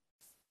role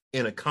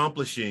in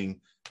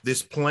accomplishing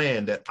this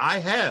plan that I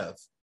have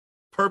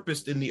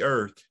purposed in the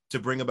earth to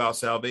bring about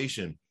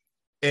salvation.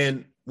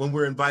 And when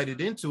we're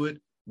invited into it,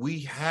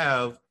 we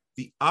have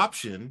the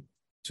option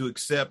to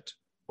accept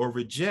or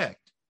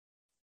reject.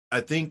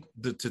 I think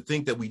to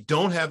think that we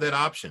don't have that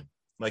option,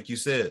 like you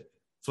said,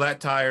 flat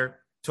tire,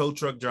 tow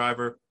truck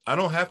driver, I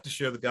don't have to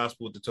share the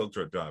gospel with the tow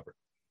truck driver.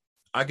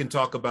 I can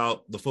talk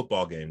about the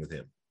football game with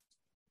him,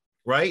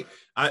 right?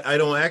 I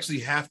don't actually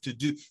have to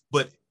do,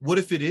 but what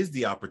if it is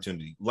the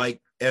opportunity?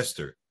 Like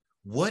Esther,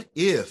 what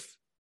if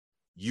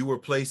you were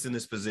placed in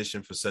this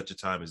position for such a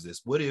time as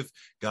this? What if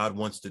God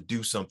wants to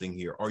do something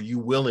here? Are you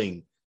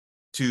willing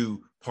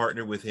to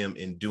partner with him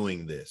in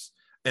doing this?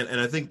 And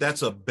I think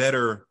that's a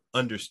better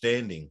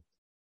understanding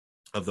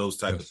of those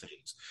type of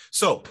things.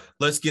 So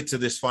let's get to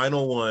this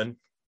final one.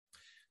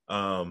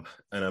 And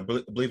I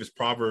believe it's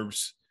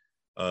Proverbs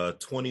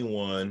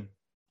 21.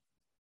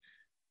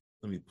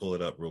 Let me pull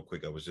it up real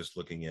quick. I was just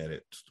looking at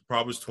it.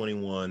 Proverbs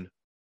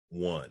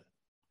 21:1.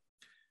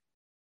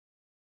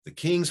 The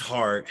king's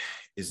heart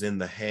is in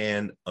the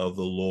hand of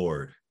the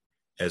Lord.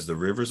 As the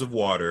rivers of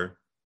water,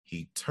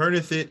 he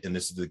turneth it, and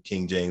this is the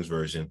King James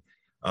Version,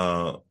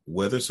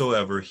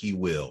 whithersoever he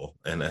will.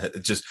 And I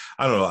don't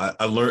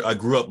know. I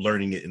grew up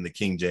learning it in the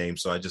King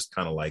James, so I just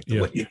kind of like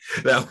the way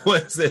that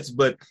one says.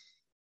 But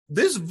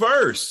this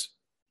verse,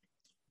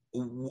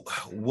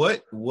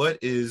 what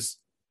is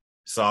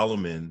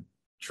Solomon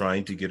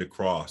trying to get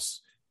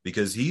across?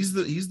 Because he's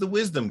the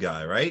wisdom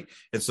guy, right?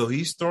 And so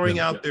he's throwing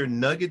out there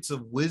nuggets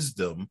of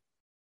wisdom.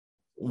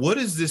 What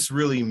does this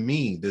really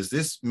mean? Does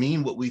this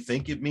mean what we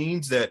think it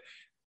means? That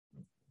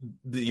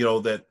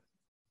that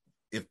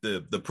if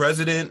the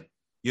president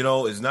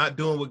is not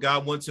doing what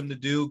God wants him to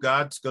do,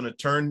 God's going to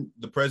turn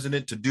the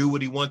president to do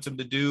what he wants him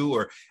to do?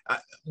 Or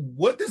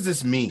what does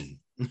this mean?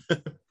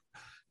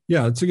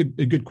 Yeah, it's a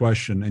good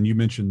question. And you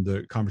mentioned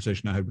the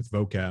conversation I had with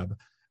Vocab.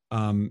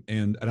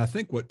 And I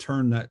think what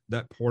turned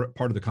that part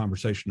of the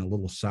conversation a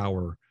little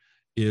sour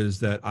is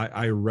that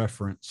I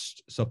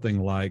referenced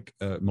something like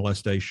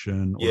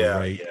molestation or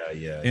rape.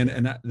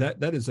 And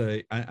that is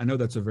I know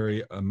that's a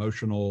very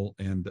emotional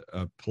and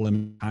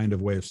polemic kind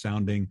of way of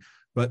sounding,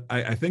 but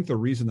I think the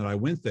reason that I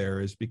went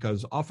there is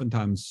because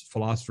oftentimes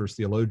philosophers,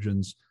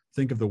 theologians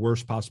think of the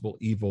worst possible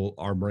evil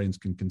our brains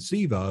can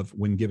conceive of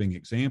when giving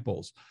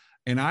examples.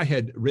 And I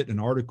had written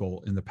an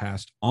article in the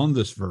past on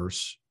this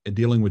verse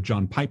dealing with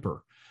John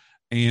Piper.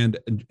 And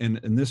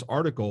in this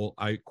article,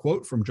 I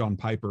quote from John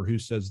Piper, who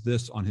says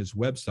this on his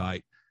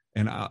website,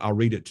 and I'll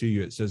read it to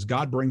you. It says,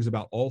 God brings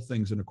about all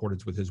things in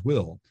accordance with his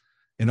will.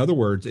 In other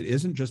words, it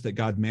isn't just that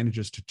God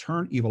manages to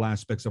turn evil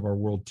aspects of our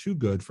world to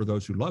good for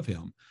those who love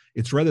him.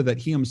 It's rather that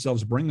he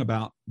himself brings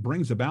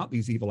about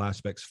these evil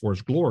aspects for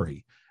his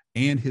glory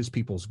and his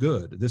people's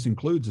good. This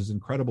includes, as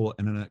incredible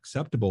and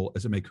unacceptable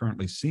as it may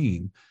currently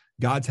seem,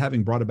 God's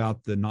having brought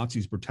about the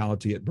Nazis'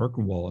 brutality at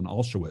Birkenwald and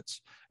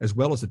Auschwitz, as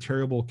well as the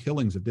terrible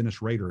killings of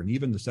Dennis Rader and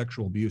even the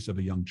sexual abuse of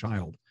a young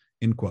child,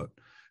 end quote.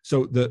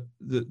 So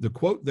the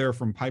quote there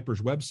from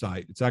Piper's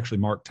website, it's actually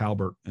Mark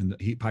Talbert, and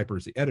Piper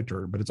is the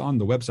editor, but it's on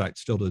the website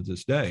still to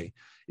this day,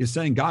 is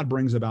saying God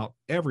brings about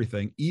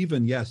everything,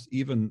 even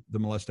the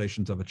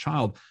molestations of a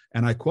child.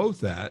 And I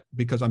quote that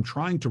because I'm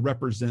trying to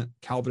represent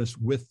Calvinists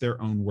with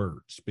their own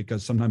words,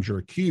 because sometimes you're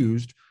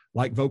accused,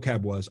 like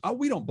Vocab was, oh,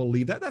 we don't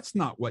believe that. That's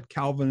not what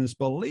Calvinists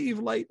believe,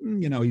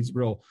 Leighton. He's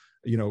real,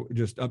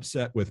 just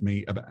upset with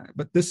me about,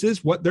 but this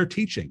is what they're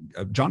teaching.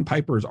 John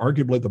Piper is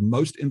arguably the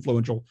most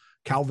influential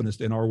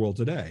Calvinist in our world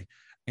today.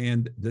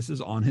 And this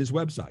is on his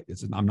website.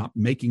 I'm not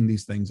making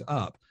these things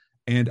up.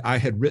 And I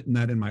had written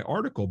that in my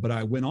article, but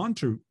I went on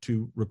to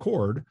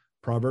record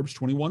Proverbs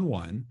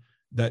 21:1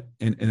 that,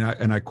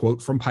 and I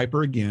quote from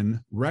Piper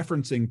again,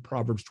 referencing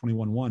Proverbs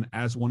 21:1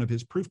 as one of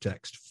his proof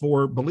texts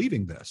for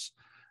believing this.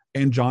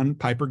 And John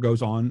Piper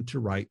goes on to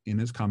write in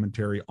his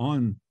commentary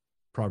on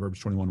Proverbs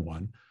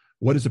 21:1,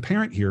 what is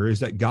apparent here is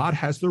that God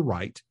has the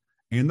right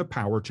and the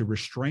power to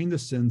restrain the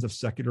sins of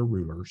secular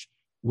rulers.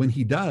 When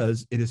he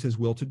does, it is his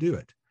will to do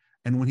it.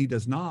 And when he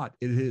does not,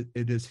 it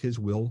is his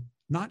will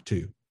not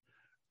to,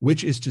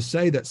 which is to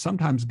say that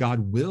sometimes God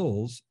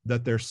wills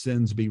that their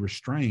sins be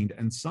restrained,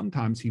 and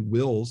sometimes he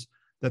wills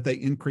that they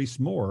increase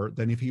more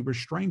than if he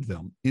restrained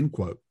them, end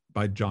quote,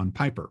 by John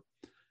Piper.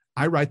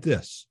 I write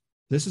this.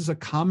 This is a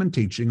common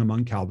teaching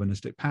among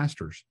Calvinistic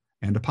pastors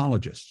and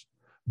apologists.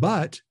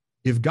 But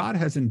if God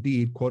has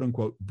indeed, quote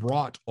unquote,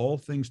 brought all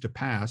things to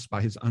pass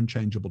by his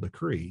unchangeable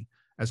decree,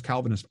 as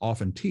Calvinists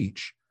often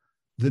teach,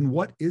 then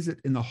what is it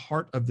in the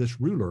heart of this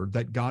ruler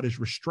that God is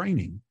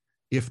restraining,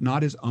 if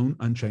not his own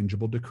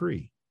unchangeable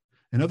decree?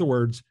 In other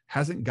words,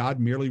 hasn't God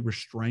merely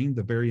restrained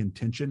the very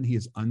intention he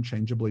has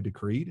unchangeably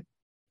decreed?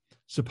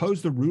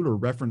 Suppose the ruler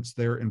referenced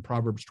there in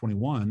Proverbs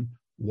 21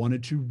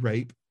 wanted to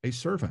rape a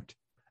servant,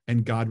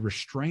 and God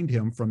restrained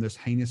him from this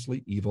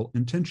heinously evil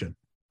intention.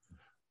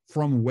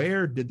 From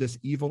where did this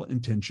evil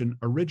intention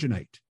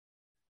originate?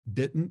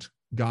 Didn't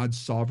God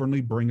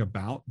sovereignly bring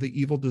about the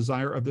evil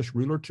desire of this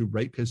ruler to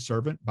rape his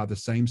servant by the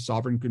same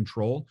sovereign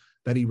control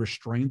that he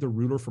restrained the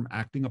ruler from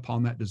acting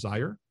upon that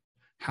desire?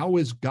 How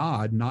is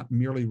God not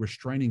merely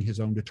restraining his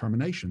own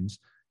determinations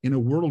in a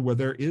world where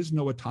there is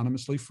no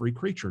autonomously free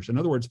creatures? In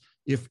other words,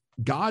 if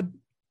God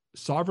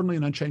sovereignly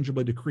and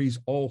unchangeably decrees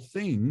all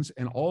things,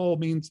 and all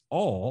means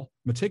all,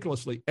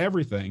 meticulously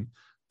everything,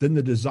 then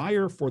the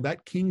desire for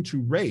that king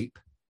to rape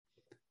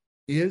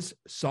is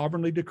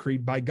sovereignly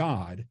decreed by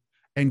God,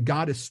 and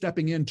God is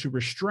stepping in to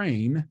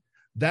restrain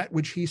that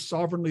which he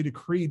sovereignly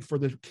decreed for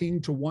the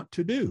king to want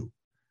to do.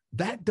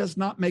 That does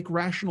not make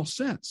rational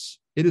sense.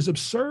 It is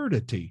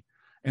absurdity.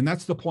 And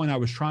that's the point I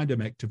was trying to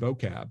make to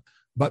vocab.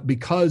 But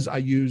because I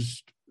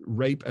used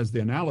rape as the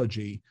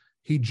analogy,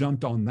 he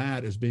jumped on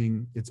that as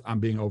being, I'm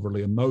being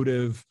overly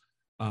emotive,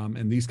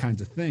 and these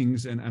kinds of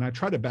things. And I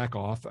try to back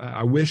off.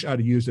 I wish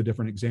I'd used a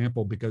different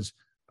example because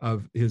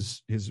of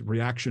his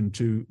reaction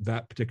to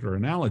that particular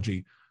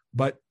analogy.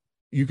 But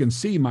you can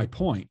see my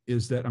point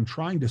is that I'm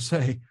trying to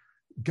say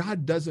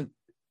God does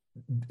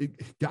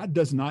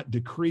not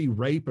decree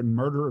rape and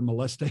murder and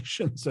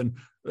molestations and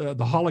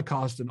the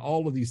Holocaust and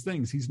all of these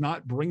things. He's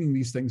not bringing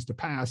these things to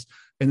pass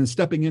and then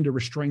stepping in to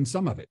restrain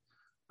some of it.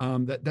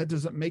 That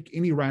doesn't make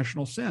any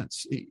rational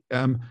sense.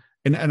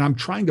 And I'm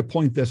trying to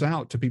point this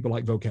out to people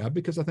like vocab,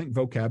 because I think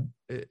vocab,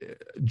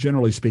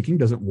 generally speaking,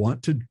 doesn't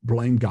want to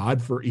blame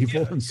God for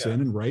evil and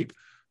sin and rape.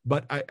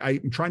 But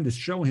I'm trying to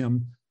show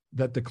him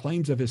that the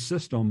claims of his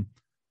system,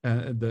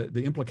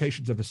 the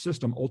implications of his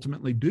system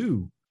ultimately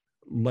do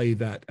lay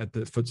that at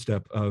the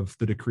footstep of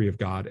the decree of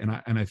God. And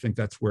I think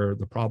that's where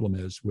the problem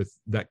is with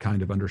that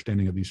kind of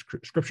understanding of these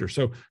scriptures.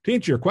 So to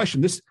answer your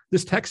question, this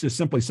text is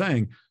simply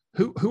saying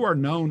who are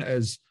known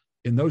as,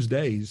 in those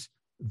days,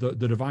 the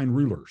divine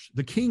rulers.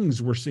 The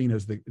kings were seen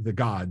as the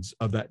gods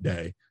of that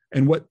day.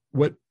 And what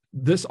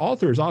this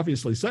author is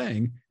obviously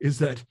saying is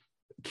that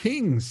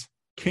kings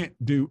can't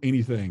do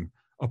anything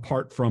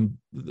apart from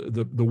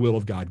the will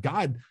of God.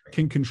 God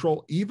can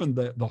control even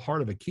the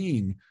heart of a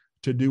king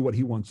to do what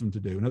he wants them to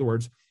do. In other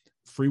words,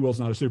 free will is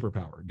not a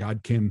superpower.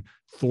 God can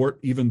thwart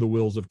even the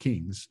wills of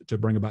kings to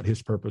bring about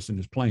his purpose and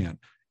his plan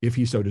if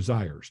he so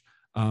desires.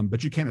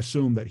 But you can't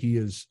assume that he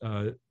is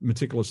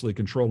meticulously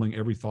controlling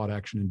every thought,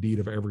 action, and deed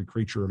of every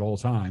creature at all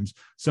times,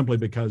 simply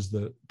because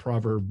the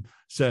proverb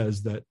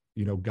says that,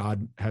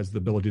 God has the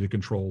ability to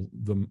control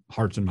the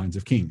hearts and minds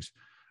of kings.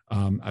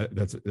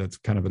 That's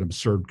kind of an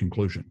absurd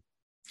conclusion.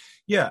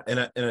 Yeah,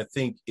 and I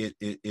think it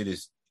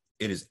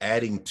is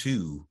adding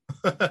to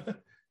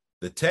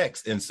the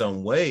text in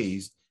some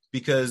ways,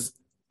 because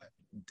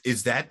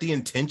is that the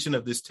intention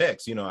of this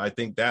text? I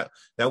think that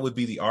would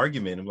be the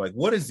argument of like,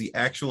 what is the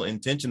actual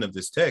intention of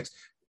this text?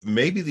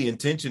 Maybe the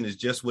intention is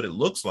just what it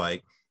looks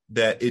like,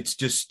 that it's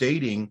just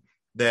stating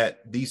that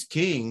these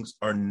kings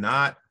are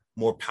not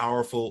more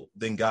powerful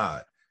than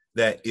God,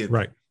 that if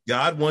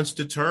God wants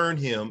to turn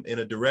him in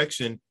a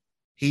direction,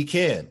 he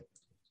can.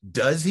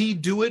 Does he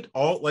do it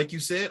all, like you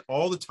said,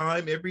 all the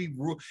time?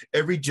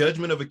 Every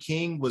judgment of a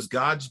king was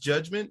God's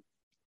judgment?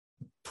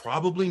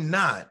 Probably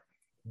not.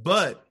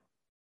 But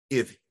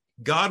if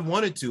God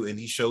wanted to, and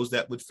he shows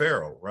that with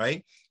Pharaoh,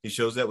 right? He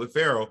shows that with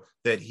Pharaoh,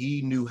 that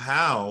he knew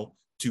how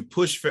to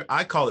push,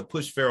 I call it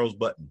push Pharaoh's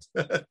buttons,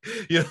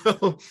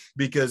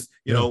 because,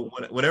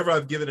 whenever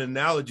I've given an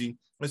analogy,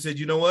 I said,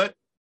 you know what?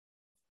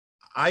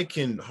 I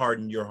can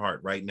harden your heart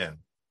right now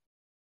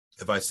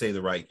if I say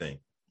the right thing.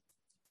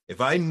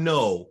 If I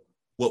know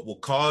what will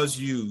cause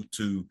you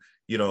to,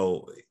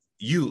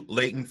 you,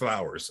 Leighton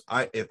Flowers,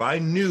 if I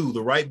knew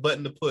the right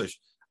button to push,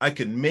 I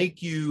could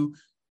make you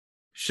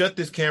shut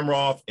this camera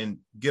off and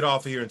get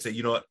off of here and say,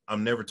 you know what,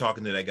 I'm never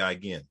talking to that guy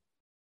again.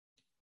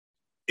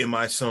 Am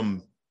I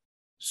some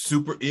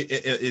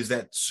is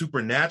that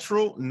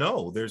supernatural?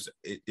 No,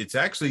 it's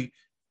actually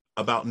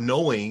about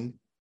knowing,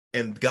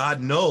 and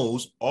God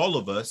knows all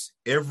of us,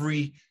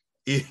 every,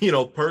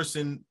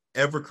 person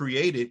ever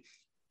created.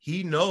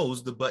 He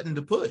knows the button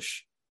to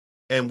push.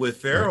 And with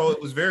Pharaoh,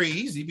 it was very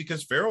easy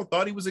because Pharaoh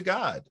thought he was a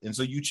god. And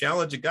so you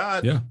challenge a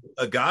god,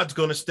 a god's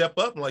going to step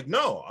up and like,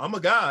 no, I'm a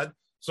god.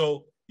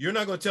 So you're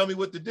not going to tell me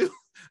what to do.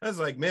 I was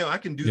like, man, I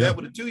can do that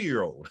with a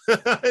 2-year-old,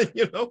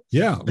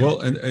 Yeah.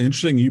 Well, and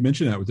interesting you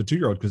mentioned that with the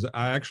 2-year-old, because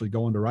I actually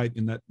go on to write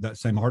in that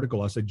same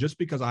article. I say, just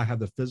because I have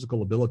the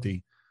physical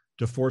ability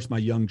to force my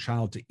young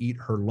child to eat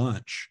her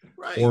lunch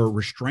or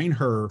restrain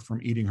her from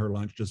eating her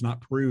lunch does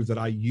not prove that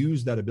I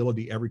use that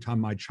ability every time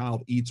my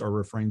child eats or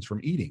refrains from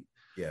eating.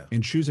 Yeah.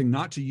 And choosing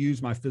not to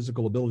use my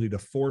physical ability to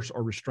force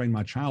or restrain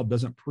my child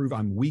doesn't prove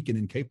I'm weak and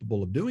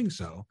incapable of doing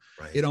so.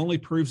 Right. It only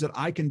proves that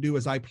I can do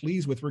as I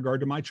please with regard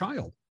to my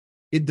child.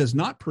 It does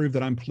not prove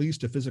that I'm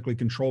pleased to physically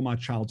control my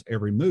child's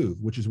every move,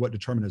 which is what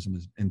determinism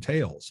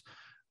entails.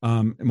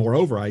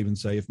 Moreover, I even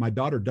say, if my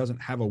daughter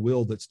doesn't have a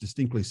will that's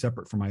distinctly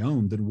separate from my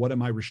own, then what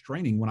am I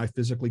restraining when I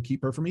physically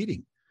keep her from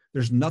eating?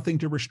 There's nothing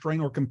to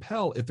restrain or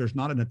compel if there's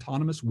not an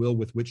autonomous will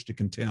with which to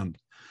contend.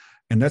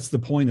 And that's the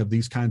point of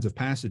these kinds of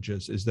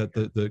passages, is that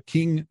the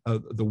king,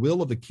 the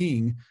will of the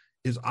king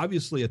is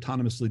obviously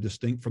autonomously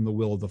distinct from the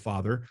will of the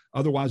father.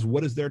 Otherwise,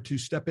 what is there to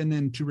step in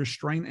and to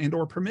restrain and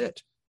or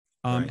permit?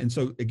 And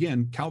so,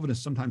 again,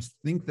 Calvinists sometimes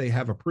think they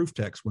have a proof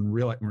text when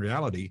in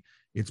reality,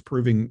 it's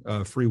proving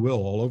free will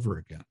all over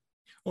again.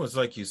 Well, it's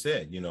like you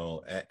said,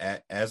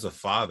 as a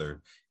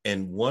father,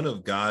 and one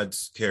of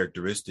God's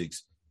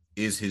characteristics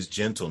is his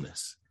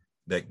gentleness,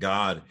 that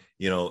God,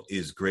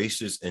 is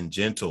gracious and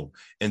gentle.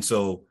 And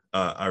so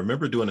I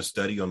remember doing a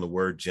study on the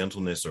word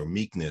gentleness or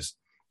meekness,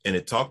 and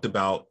it talked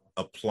about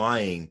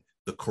applying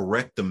the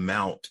correct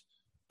amount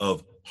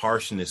of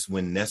harshness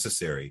when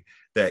necessary,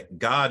 that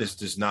God is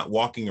just not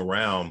walking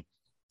around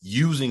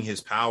using his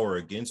power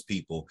against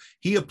people.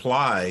 He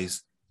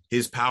applies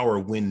his power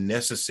when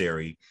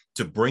necessary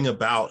to bring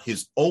about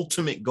his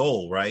ultimate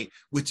goal, right?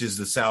 Which is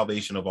the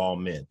salvation of all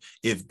men.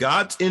 If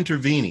God's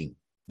intervening,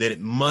 then it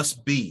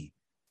must be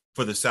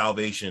for the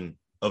salvation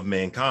of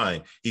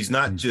mankind. He's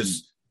not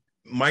just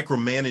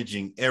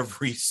micromanaging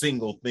every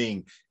single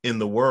thing in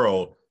the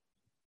world.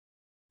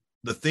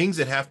 The things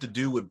that have to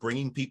do with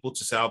bringing people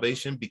to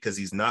salvation, because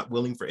he's not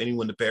willing for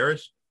anyone to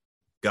perish,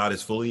 God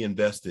is fully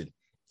invested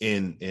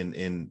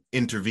in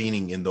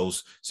intervening in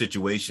those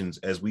situations,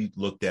 as we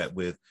looked at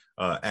with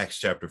Acts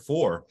chapter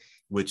 4,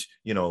 which,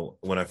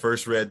 when I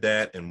first read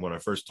that and when I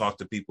first talked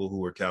to people who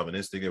were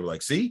Calvinistic, they were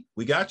like, see,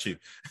 we got you.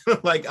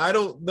 Like, I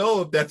don't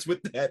know if that's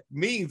what that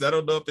means. I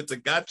don't know if it's a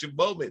gotcha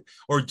moment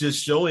or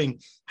just showing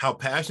how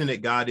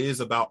passionate God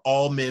is about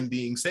all men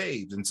being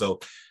saved. And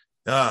so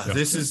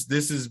this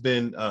has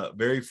been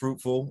very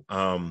fruitful.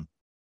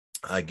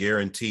 I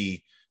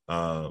guarantee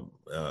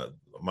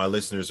my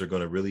listeners are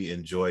going to really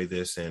enjoy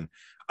this. And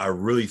I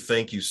really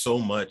thank you so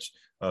much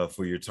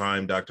for your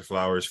time, Dr.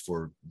 Flowers,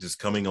 for just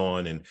coming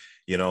on. And,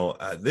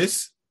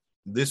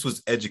 this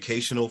was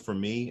educational for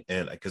me.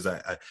 And because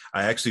I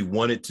actually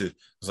wanted to, I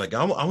was like,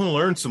 I want to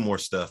learn some more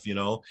stuff,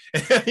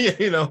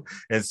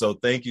 and so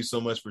thank you so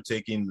much for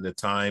taking the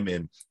time.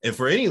 And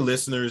for any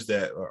listeners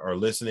that are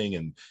listening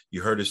and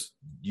you heard us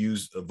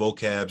use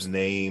Vocab's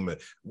name,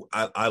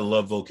 I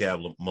love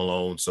Vocab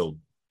Malone. So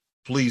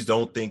please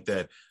don't think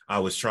that I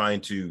was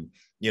trying to,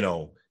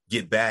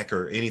 get back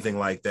or anything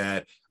like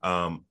that.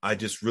 I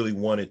just really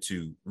wanted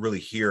to really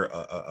hear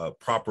a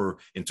proper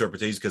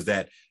interpretation, because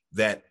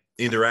that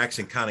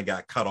interaction kind of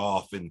got cut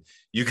off and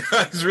you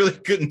guys really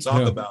couldn't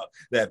talk about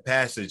that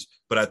passage,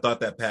 but I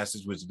thought that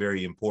passage was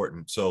very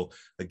important. So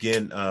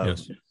again,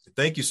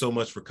 thank you so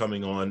much for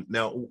coming on.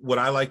 Now, what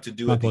I like to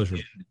do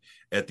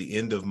at the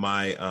end of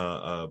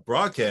my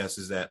broadcast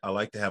is that I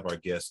like to have our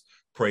guests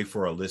pray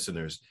for our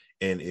listeners.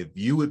 And if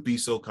you would be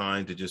so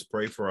kind to just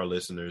pray for our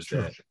listeners,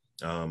 that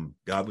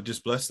God would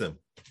just bless them.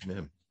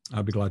 Amen.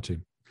 I'd be glad to.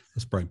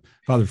 Let's pray.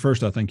 Father,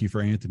 first, I thank you for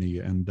Anthony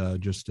and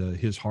just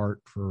his heart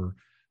for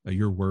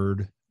your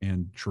word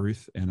and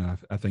truth. And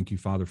I thank you,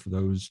 Father, for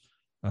those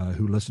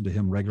who listen to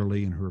him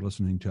regularly and who are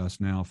listening to us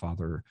now,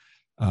 Father.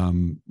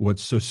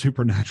 What's so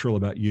supernatural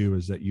about you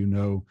is that you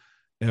know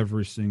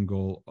every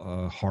single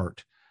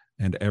heart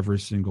and every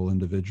single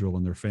individual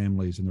and their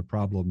families and their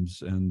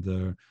problems and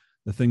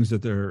the things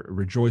that they're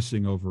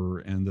rejoicing over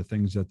and the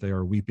things that they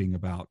are weeping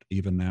about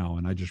even now.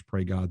 And I just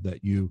pray, God,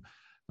 that you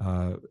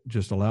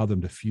just allow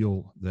them to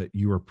feel that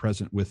you are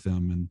present with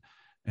them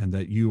and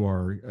that you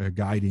are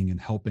guiding and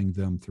helping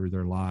them through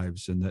their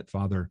lives. And that,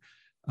 Father,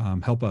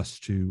 help us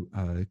to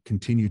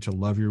continue to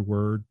love your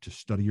word, to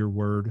study your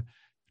word,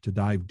 to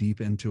dive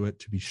deep into it,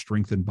 to be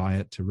strengthened by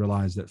it, to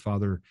realize that,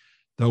 Father,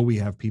 though we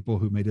have people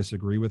who may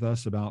disagree with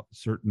us about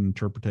certain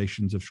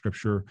interpretations of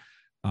Scripture,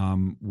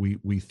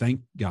 we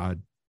thank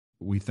God.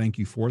 We thank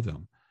you for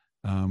them.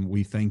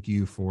 We thank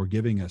you for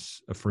giving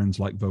us friends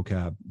like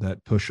Vocab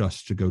that push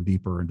us to go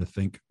deeper and to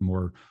think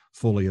more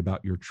fully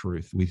about your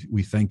truth.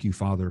 We thank you,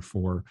 Father,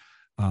 for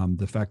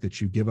the fact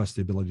that you give us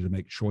the ability to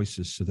make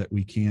choices so that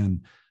we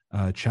can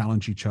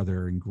challenge each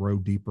other and grow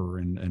deeper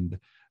and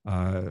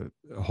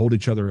hold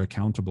each other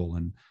accountable.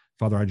 And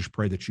Father, I just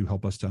pray that you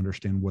help us to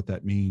understand what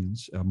that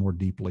means more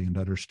deeply and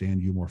to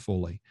understand you more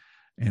fully.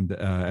 And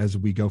as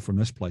we go from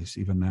this place,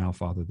 even now,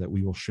 Father, that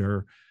we will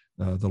share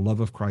the love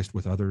of Christ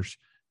with others,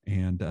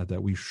 and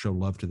that we show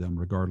love to them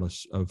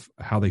regardless of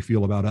how they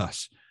feel about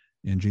us.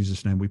 In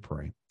Jesus' name we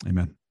pray.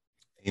 Amen.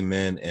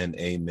 Amen and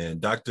amen.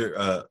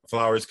 Dr.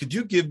 Flowers, could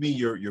you give me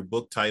your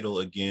book title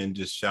again?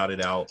 Just shout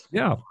it out.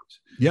 Yeah.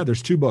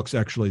 There's two books,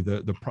 actually.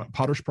 The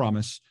Potter's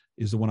Promise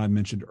is the one I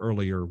mentioned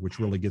earlier, which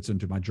really gets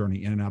into my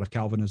journey in and out of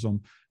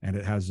Calvinism. And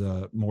it has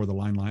more of the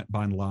line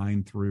by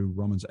line through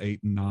Romans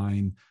 8 and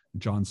 9,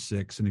 John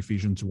 6 and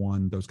Ephesians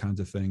 1, those kinds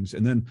of things.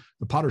 And then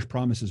the Potter's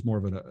Promise is more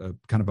of a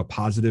kind of a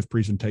positive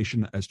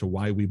presentation as to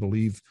why we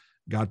believe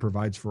God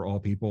provides for all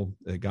people.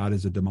 God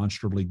is a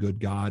demonstrably good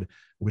God.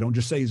 We don't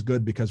just say he's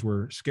good because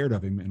we're scared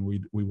of him and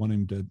we want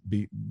him to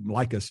be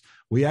like us.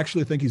 We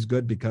actually think he's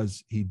good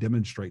because he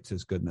demonstrates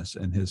his goodness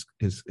and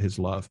his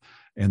love,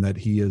 and that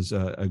he is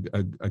a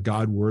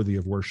God worthy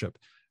of worship.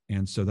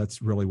 And so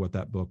that's really what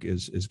that book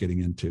is getting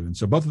into. And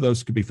so both of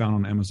those could be found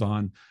on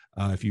Amazon.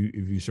 If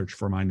you search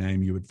for my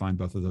name, you would find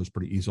both of those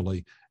pretty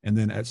easily. And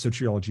then at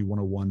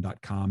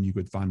soteriology101.com, you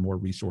could find more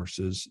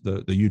resources.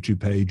 The YouTube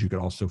page you could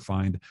also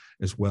find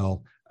as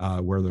well,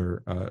 where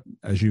there,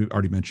 as you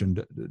already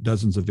mentioned,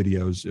 dozens of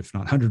videos, if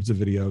not hundreds of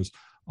videos,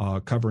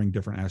 covering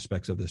different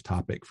aspects of this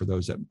topic for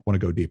those that want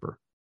to go deeper.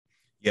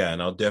 Yeah,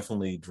 and I'll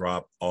definitely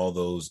drop all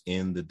those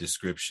in the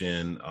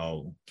description.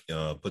 I'll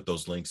put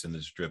those links in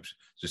the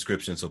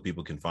description so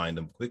people can find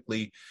them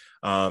quickly.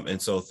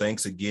 And so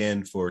thanks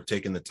again for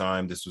taking the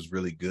time. This was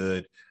really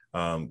good.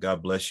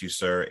 God bless you,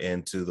 sir.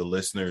 And to the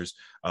listeners,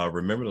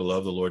 remember to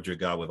love the Lord your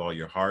God with all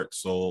your heart,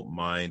 soul,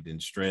 mind,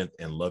 and strength,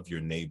 and love your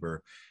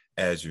neighbor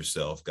as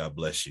yourself. God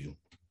bless you.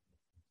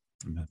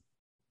 Amen.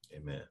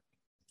 Amen.